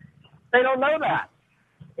 They don't know that.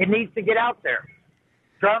 It needs to get out there.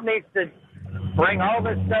 Trump needs to bring all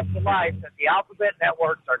this stuff to life that the alphabet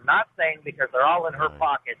networks are not saying because they're all in her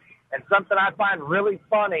pocket. And something I find really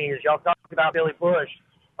funny is y'all talked about Billy Bush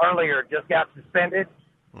earlier just got suspended.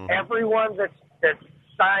 Mm-hmm. Everyone that's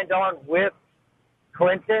signed on with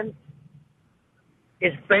Clinton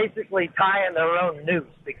is basically tying their own noose,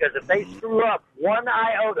 because if they screw up one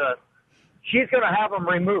iota, she's going to have them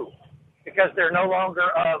removed because they're no longer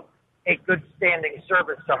of a good standing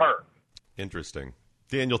service to her. Interesting.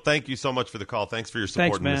 Daniel, thank you so much for the call. Thanks for your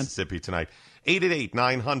support in Mississippi tonight.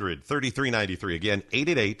 888-900-3393. Again,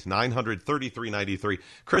 888-900-3393.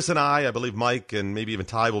 Chris and I believe Mike and maybe even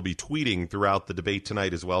Ty will be tweeting throughout the debate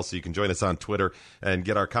tonight as well, so you can join us on Twitter and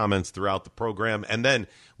get our comments throughout the program. And then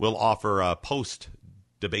we'll offer a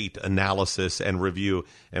post-debate analysis and review,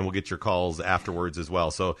 and we'll get your calls afterwards as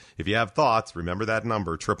well. So if you have thoughts, remember that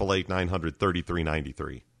number,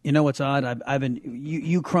 888-900-3393. You know what's odd? I've been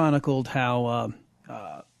you chronicled how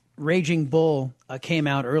Raging Bull came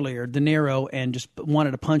out earlier, De Niro, and just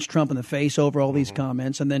wanted to punch Trump in the face over all these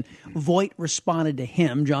comments. And then Voight responded to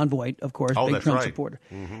him, John Voight, of course, big Trump supporter.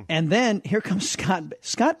 Mm-hmm. And then here comes Scott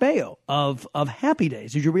Baio of Happy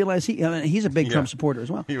Days. Did you realize he's a big Trump supporter as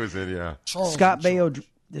well? He was in, Scott Baio,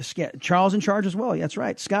 Charles in charge as well. That's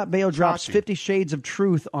right. Scott Baio drops 50 Shades of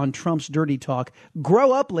Truth on Trump's dirty talk.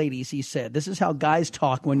 Grow up, ladies, he said. This is how guys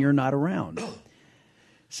talk when you're not around,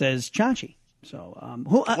 says Chachi. So,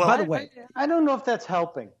 by the way, I don't know if that's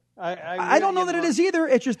helping. I don't know that it is either.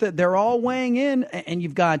 It's just that they're all weighing in, and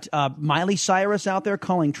you've got Miley Cyrus out there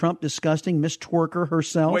calling Trump disgusting, Miss Twerker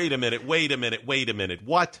herself. Wait a minute.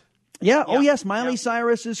 What? Yeah. Oh, yes. Miley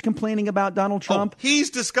Cyrus is complaining about Donald Trump.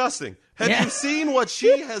 He's disgusting. Have you seen what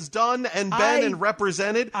she has done and been and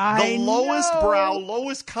represented? The lowest brow,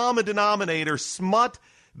 lowest common denominator smut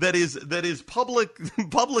that is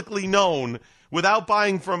publicly known, without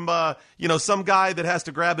buying from some guy that has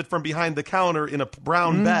to grab it from behind the counter in a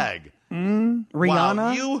brown bag. Rihanna,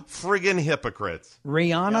 wow, you friggin' hypocrites.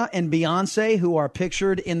 Rihanna and Beyonce, who are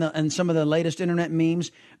pictured in some of the latest internet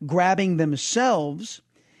memes, grabbing themselves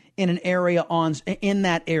in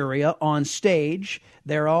that area on stage.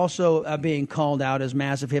 They're also being called out as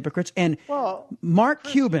massive hypocrites. And Mark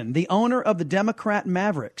Cuban, the owner of the Democrat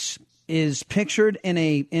Mavericks, is pictured in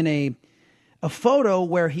a photo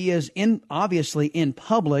where he is obviously in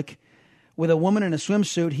public with a woman in a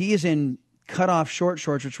swimsuit. He is in cut-off short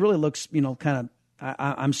shorts, which really looks, kind of,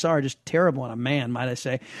 I'm sorry, just terrible on a man, might I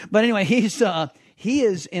say. But anyway, he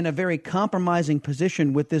is in a very compromising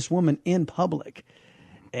position with this woman in public.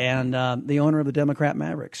 And the owner of the Democrat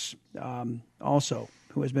Mavericks also,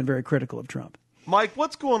 who has been very critical of Trump. Mike,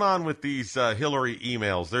 what's going on with these Hillary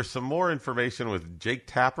emails? There's some more information with Jake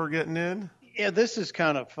Tapper getting in. Yeah, this is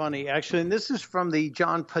kind of funny, actually. And this is from the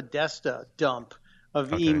John Podesta dump of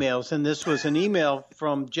emails. And this was an email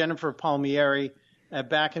from Jennifer Palmieri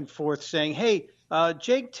back and forth saying, hey,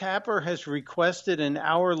 Jake Tapper has requested an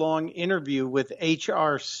hour-long interview with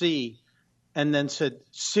HRC, and then said,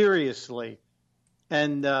 seriously.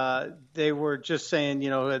 And they were just saying,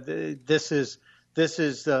 this is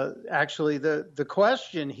actually the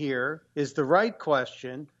question here is the right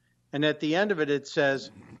question. And at the end of it, it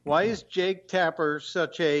says, why is Jake Tapper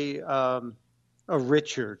such a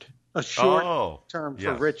Richard, a short term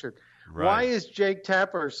for Richard? Right. Why is Jake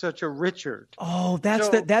Tapper such a Richard? Oh, that's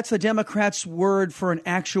the Democrats' word for an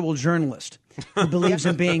actual journalist who believes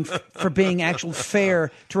in being actual fair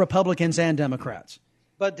to Republicans and Democrats.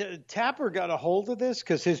 But Tapper got a hold of this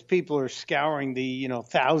because his people are scouring the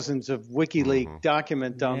thousands of WikiLeaks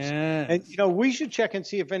document dumps, and we should check and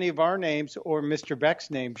see if any of our names or Mr.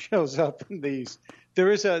 Beck's name shows up in these.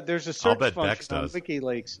 There's a search function on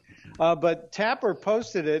WikiLeaks, but Tapper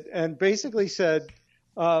posted it and basically said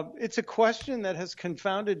it's a question that has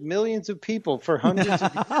confounded millions of people for hundreds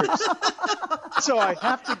of years. So I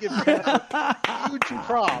have to give Tapper huge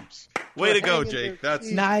props. Way to go, Jake!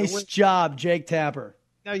 That's nice job, Jake Tapper.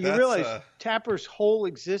 Now, you realize Tapper's whole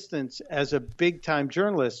existence as a big-time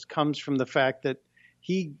journalist comes from the fact that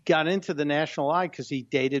he got into the national eye because he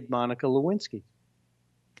dated Monica Lewinsky.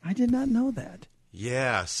 I did not know that.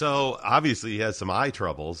 Yeah, so obviously he has some eye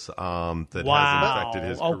troubles that hasn't affected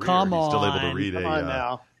his career. Come on. He's still able to read Come on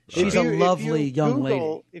now. She's a lovely young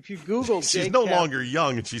lady. If you Google she's Jake no Tapper, longer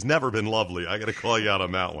young, and she's never been lovely. I got to call you out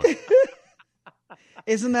on that one.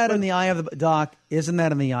 Isn't that in the eye of the Doc? Isn't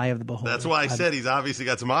that in the eye of the beholder? That's why I said he's obviously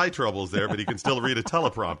got some eye troubles there, but he can still read a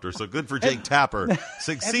teleprompter. So good for Jake Tapper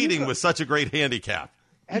succeeding with such a great handicap.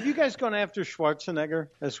 Have you guys gone after Schwarzenegger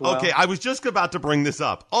as well? Okay, I was just about to bring this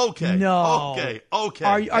up. Okay. No.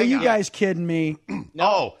 Okay. Are you guys kidding me? No.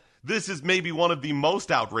 Oh, this is maybe one of the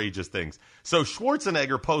most outrageous things. So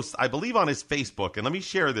Schwarzenegger posts, I believe, on his Facebook, and let me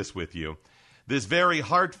share this with you. This very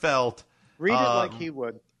heartfelt. Read it like he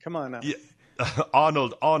would. Come on now. Yeah,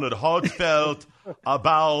 Arnold heartfelt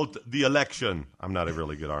about the election. I'm not a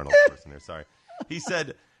really good Arnold person here. Sorry. He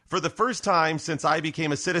said, for the first time since I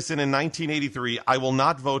became a citizen in 1983, I will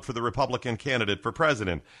not vote for the Republican candidate for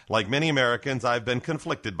president. Like many Americans, I've been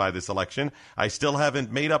conflicted by this election. I still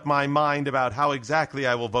haven't made up my mind about how exactly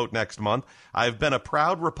I will vote next month. I've been a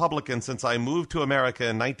proud Republican since I moved to America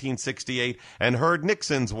in 1968 and heard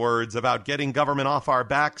Nixon's words about getting government off our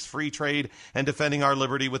backs, free trade, and defending our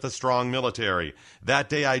liberty with a strong military. That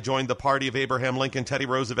day, I joined the party of Abraham Lincoln, Teddy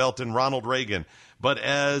Roosevelt, and Ronald Reagan. But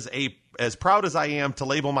as proud as I am to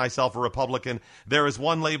label myself a Republican, there is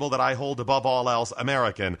one label that I hold above all else,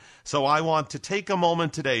 American. So I want to take a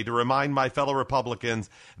moment today to remind my fellow Republicans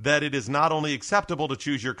that it is not only acceptable to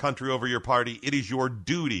choose your country over your party, it is your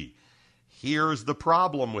duty. Here's the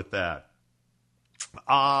problem with that.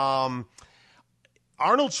 Arnold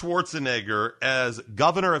Schwarzenegger, as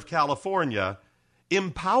governor of California,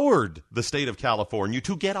 empowered the state of California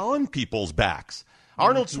to get on people's backs.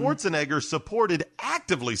 Arnold Schwarzenegger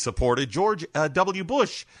actively supported George W.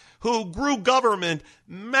 Bush, who grew government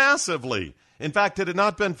massively. In fact, had it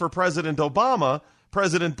not been for President Obama,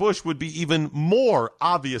 President Bush would be even more,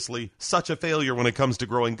 obviously, such a failure when it comes to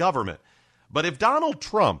growing government. But if Donald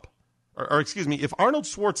Trump, if Arnold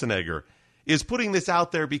Schwarzenegger is putting this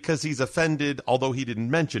out there because he's offended, although he didn't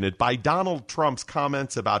mention it, by Donald Trump's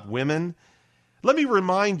comments about women, let me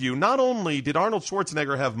remind you, not only did Arnold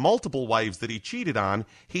Schwarzenegger have multiple wives that he cheated on,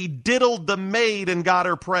 he diddled the maid and got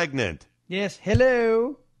her pregnant. Yes,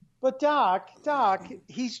 hello. But Doc,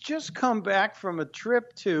 he's just come back from a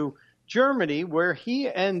trip to Germany where he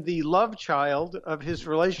and the love child of his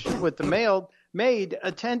relationship with the maid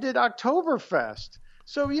attended Oktoberfest.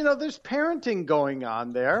 So, there's parenting going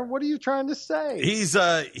on there. What are you trying to say?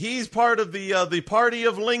 He's part of the party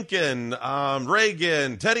of Lincoln,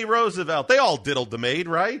 Reagan, Teddy Roosevelt. They all diddled the maid,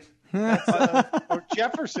 right? Or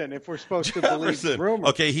Jefferson, if we're supposed to believe the rumor.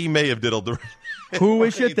 Okay, he may have diddled the Who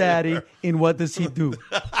is your daddy and what does he do?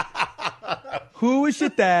 Who is your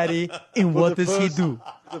daddy and what does he do?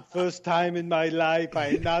 The first time in my life,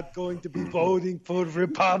 I'm not going to be voting for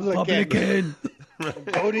Republican. I'm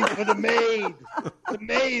voting for the maid. The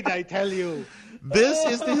maid, I tell you. This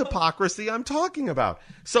is the hypocrisy I'm talking about.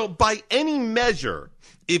 So by any measure,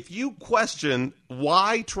 if you question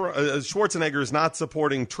why Schwarzenegger is not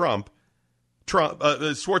supporting Trump,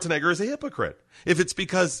 Schwarzenegger is a hypocrite. If it's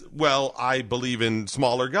because, I believe in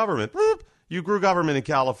smaller government, you grew government in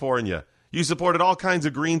California. You supported all kinds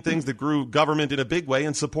of green things that grew government in a big way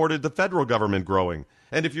and supported the federal government growing.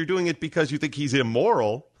 And if you're doing it because you think he's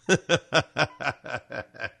immoral,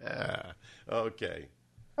 okay.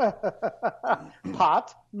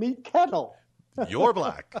 Pot, meet kettle. You're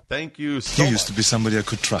black. Thank you so much. You used to be somebody I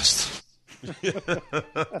could trust.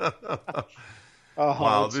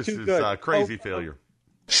 Wow, this is a crazy failure.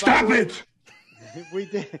 Stop it! We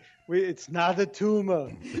did. It's not a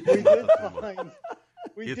tumor. We did find.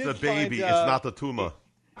 It's a baby. It's not a tumor.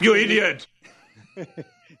 You idiot!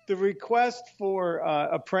 The request for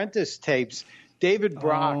apprentice tapes. David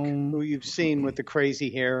Brock, who you've seen with the crazy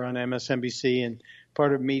hair on MSNBC and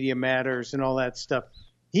part of Media Matters and all that stuff,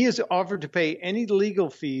 he has offered to pay any legal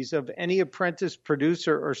fees of any apprentice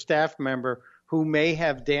producer or staff member who may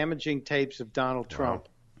have damaging tapes of Donald Trump.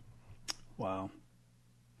 Wow.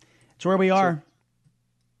 It's where we are.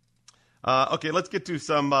 Okay, let's get to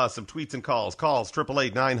some tweets and calls. Calls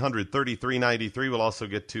 888-900-3393. We'll also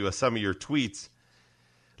get to some of your tweets.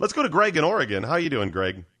 Let's go to Greg in Oregon. How are you doing,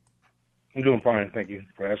 Greg? I'm doing fine. Thank you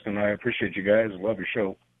for asking. I appreciate you guys. Love your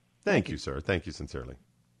show. Thank you, sir. Thank you sincerely.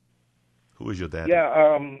 Who is your dad?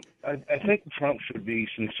 Yeah, I think Trump should be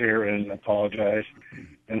sincere and apologize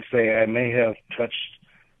and say, I may have touched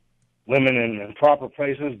women in improper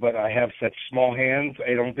places, but I have such small hands,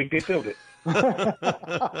 I don't think they felt it.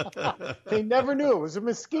 They never knew. It was a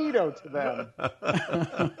mosquito to them.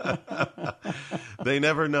 They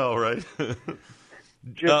never know, right?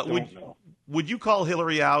 Would you call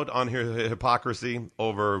Hillary out on her hypocrisy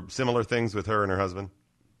over similar things with her and her husband?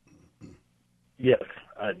 Yes,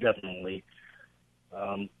 definitely.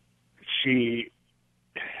 She's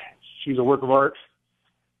a work of art.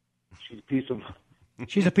 She's a piece of...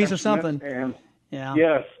 She's a piece of something. And, yeah.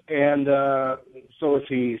 Yes, and so is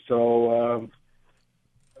he. So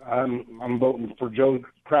I'm voting for Joe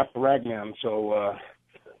Crap the Ragman. So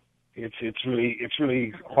it's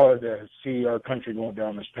really hard to see our country going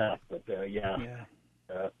down this path. But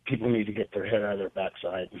people need to get their head out of their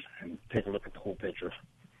backside and take a look at the whole picture.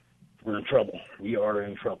 We're in trouble. We are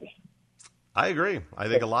in trouble. I agree. I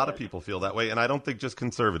think a lot of people feel that way, and I don't think just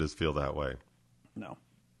conservatives feel that way. No.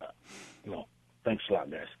 No. Thanks a lot,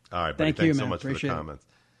 guys. All right, buddy. Thanks so much Appreciate for the comments.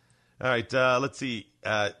 All right, let's see.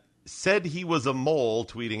 Said he was a mole,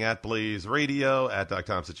 tweeting at Blaze Radio, at Doc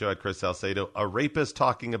Thompson Show, at Chris Salcedo. A rapist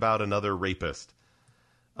talking about another rapist.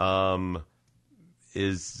 I'm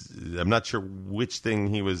not sure which thing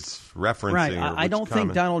he was referencing. Right. Or I don't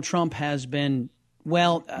think Donald Trump has been.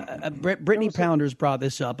 Well, Brittany Pounders brought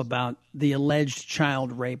this up about the alleged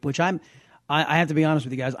child rape, which I have to be honest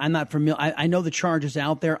with you guys. I'm not familiar. I know the charge is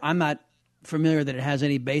out there. I'm not familiar that it has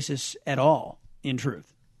any basis at all in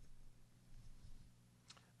truth.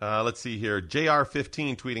 Let's see here.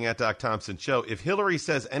 JR15 tweeting at Doc Thompson Show. If Hillary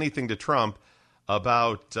says anything to Trump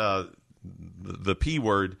about the P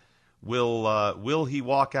word, will he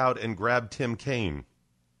walk out and grab Tim Kaine?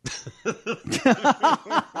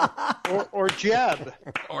 or Jeb.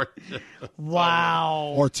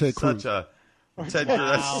 Wow. Or Ted Cruz.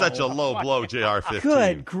 That's such a low blow, JR15.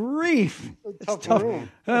 Good grief. It's tough. I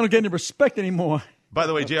don't get any respect anymore. By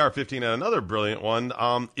the way, JR15 had another brilliant one.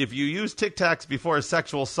 If you use Tic Tacs before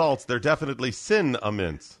sexual assaults, they're definitely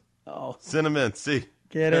sin-aments. Oh. Sin-aments. See?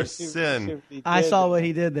 Get they're it? sin. I saw what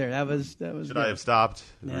he did there. That was Should good. I have stopped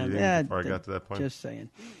reading before I got to that point? Just saying.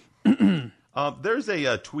 There's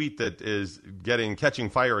a tweet that is catching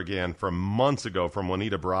fire again from months ago from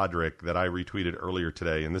Juanita Broderick that I retweeted earlier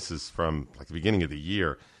today, and this is from like the beginning of the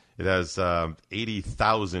year. It has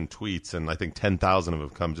 80,000 tweets, and I think 10,000 of them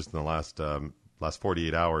have come just in the last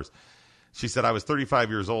 48 hours. She said, I was 35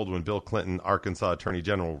 years old when Bill Clinton, Arkansas Attorney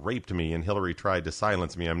General, raped me, and Hillary tried to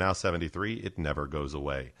silence me. I'm now 73. It never goes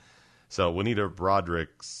away. So Juanita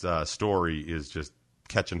Broderick's story is just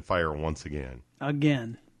catching fire once again.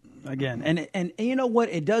 Again. And you know what?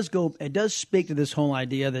 It does speak to this whole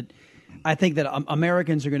idea that I think that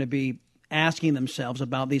Americans are going to be asking themselves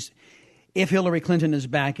about these. If Hillary Clinton is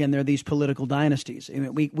back in there, these political dynasties. I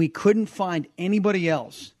mean, we couldn't find anybody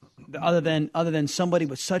else other than somebody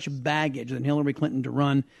with such baggage than Hillary Clinton to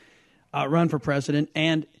run for president.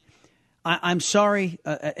 And I'm sorry,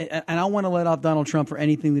 and I don't want to let off Donald Trump for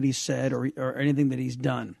anything that he's said or anything that he's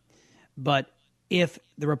done. But if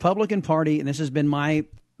the Republican Party, and this has been my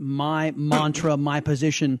mantra, my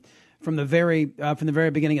position from the very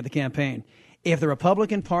beginning of the campaign, if the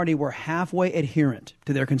Republican Party were halfway adherent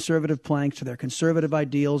to their conservative planks, to their conservative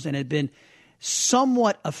ideals, and had been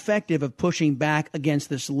somewhat effective of pushing back against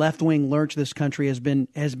this left-wing lurch this country has been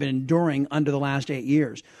enduring under the last 8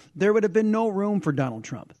 years, there would have been no room for Donald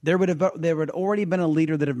Trump. There would already been a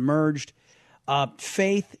leader that emerged.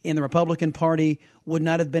 Faith in the Republican Party would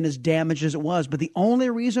not have been as damaged as it was. But the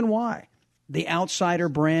only reason why the outsider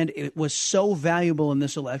brand was so valuable in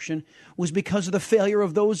this election was because of the failure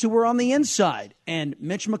of those who were on the inside. And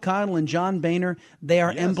Mitch McConnell and John Boehner, they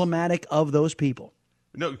are emblematic of those people.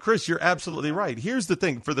 No, Chris, you're absolutely right. Here's the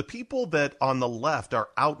thing. For the people that on the left are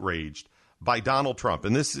outraged by Donald Trump,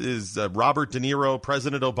 and this is Robert De Niro,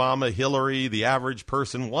 President Obama, Hillary, the average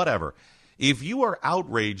person, whatever. If you are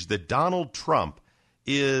outraged that Donald Trump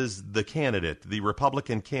is the candidate, the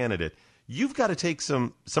Republican candidate, you've got to take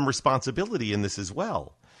some responsibility in this as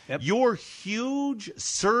well. Yep. Your huge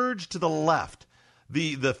surge to the left,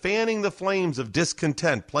 the fanning the flames of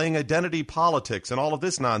discontent, playing identity politics, and all of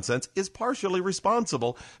this nonsense is partially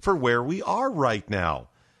responsible for where we are right now.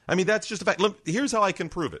 I mean, that's just a fact. Look, here's how I can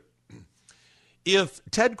prove it. If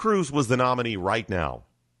Ted Cruz was the nominee right now,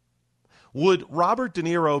 would Robert De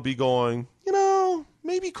Niro be going,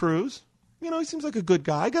 maybe Cruz? he seems like a good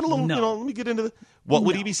guy. I got a little, let me get into the... What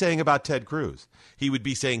would he be saying about Ted Cruz? He would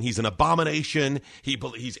be saying he's an abomination.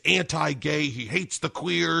 He's anti-gay. He hates the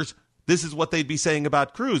queers. This is what they'd be saying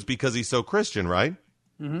about Cruz because he's so Christian, right?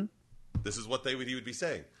 Mm-hmm. This is what he would be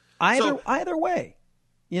saying. Either way.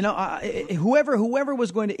 Whoever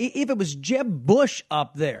was going to, if it was Jeb Bush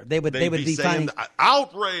up there, they would be saying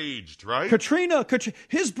outraged, right? Katrina,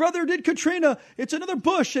 his brother did Katrina. It's another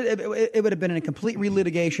Bush. It would have been a complete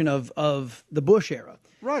relitigation of the Bush era,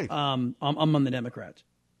 right? Among the Democrats,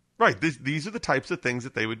 right. These are the types of things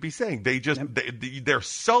that they would be saying. They're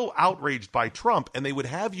so outraged by Trump, and they would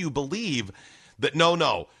have you believe that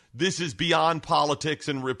no. This is beyond politics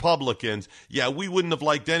and Republicans. Yeah, we wouldn't have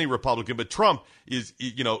liked any Republican, but Trump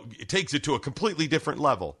it takes it to a completely different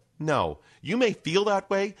level. No, you may feel that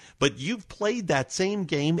way, but you've played that same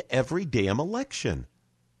game every damn election.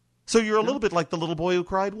 So you're a little bit like the little boy who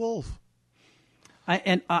cried wolf.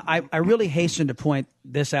 I really hasten to point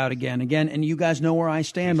this out again, and you guys know where I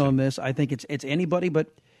stand on this. I think it's anybody but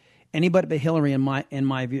Hillary in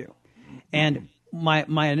my view, and.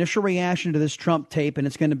 My initial reaction to this Trump tape, and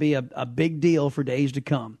it's going to be a big deal for days to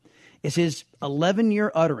come, is his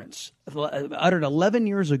 11-year utterance, uttered 11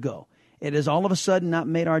 years ago. It has all of a sudden not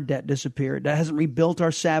made our debt disappear. It hasn't rebuilt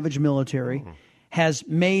our savage military. Has it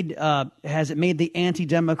made the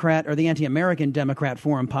anti-Democrat or the anti-American Democrat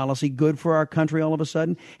foreign policy good for our country all of a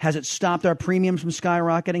sudden? Has it stopped our premiums from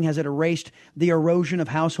skyrocketing? Has it erased the erosion of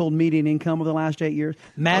household median income over the last 8 years?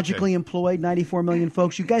 Magically employed 94 million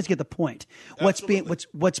folks. You guys get the point. What's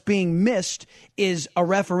being missed is a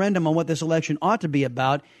referendum on what this election ought to be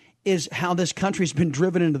about. Is how this country's been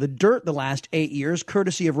driven into the dirt the last 8 years,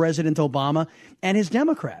 courtesy of President Obama and his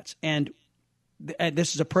Democrats. And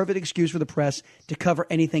this is a perfect excuse for the press to cover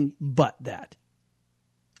anything but that.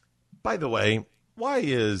 By the way, why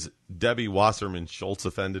is Debbie Wasserman Schultz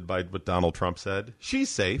offended by what Donald Trump said? She's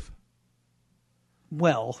safe.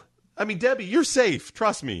 Well, I mean, Debbie, you're safe.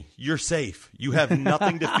 Trust me, you're safe. You have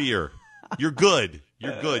nothing to fear. You're good.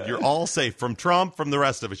 You're good. You're all safe from Trump, from the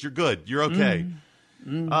rest of us. You're good. You're okay.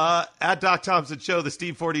 At Doc Thompson Show, the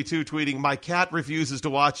Steve 42 tweeting, my cat refuses to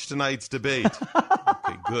watch tonight's debate.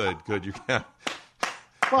 Okay, good. Your cat.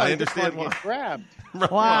 Well, I understand why. Grabbed.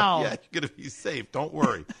 Wow. Yeah, you're going to be safe. Don't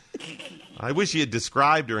worry. I wish he had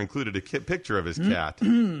described or included a picture of his cat.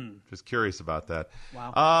 Just curious about that.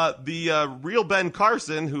 Wow. The real Ben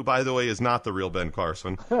Carson, who, by the way, is not the real Ben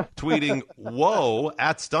Carson, tweeting, whoa,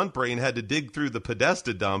 at Stuntbrain had to dig through the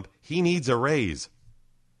Podesta dump. He needs a raise.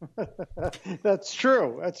 That's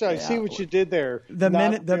true. I see what you did there.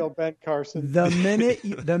 Real Ben Carson.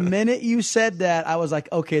 The minute you said that, I was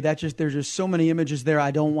like, okay, there's just so many images there I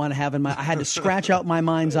don't want to have in my. I had to scratch out my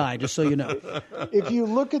mind's eye, just so you know. If you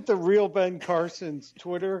look at the real Ben Carson's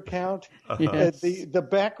Twitter account, the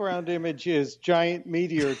background image is Giant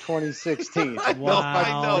Meteor 2016. Wow.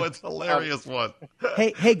 I know, it's a hilarious one.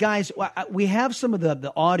 Hey guys, we have some of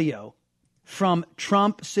the audio from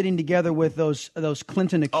Trump sitting together with those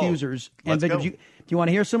Clinton accusers. Let's go. Do you want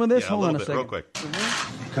to hear some of this? Yeah, Hold on a bit, second. real quick.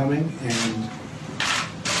 Coming, and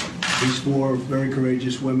these four very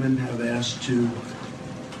courageous women have asked to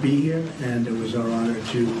be here, and it was our honor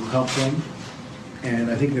to help them.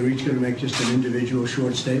 And I think they're each going to make just an individual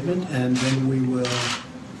short statement, and then we're going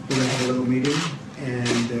to have a little meeting,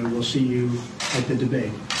 and we'll see you at the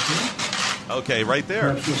debate. Okay, right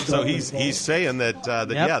there. So he's saying that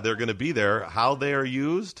they're going to be there. How they are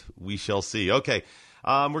used, we shall see. Okay,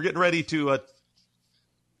 we're getting ready to.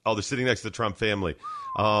 They're sitting next to the Trump family.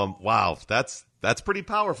 Wow, that's pretty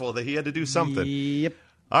powerful that he had to do something. Yep.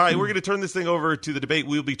 All right, we're going to turn this thing over to the debate.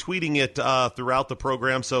 We'll be tweeting it throughout the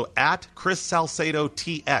program. So at Chris Salcedo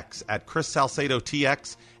TX,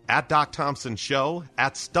 at Doc Thompson Show,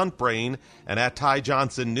 at Stuntbrain, and at Ty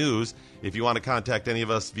Johnson News if you want to contact any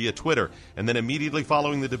of us via Twitter. And then immediately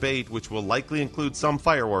following the debate, which will likely include some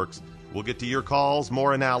fireworks, we'll get to your calls,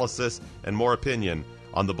 more analysis, and more opinion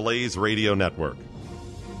on the Blaze Radio Network.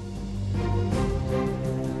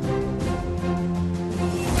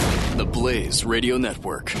 The Blaze Radio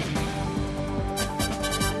Network.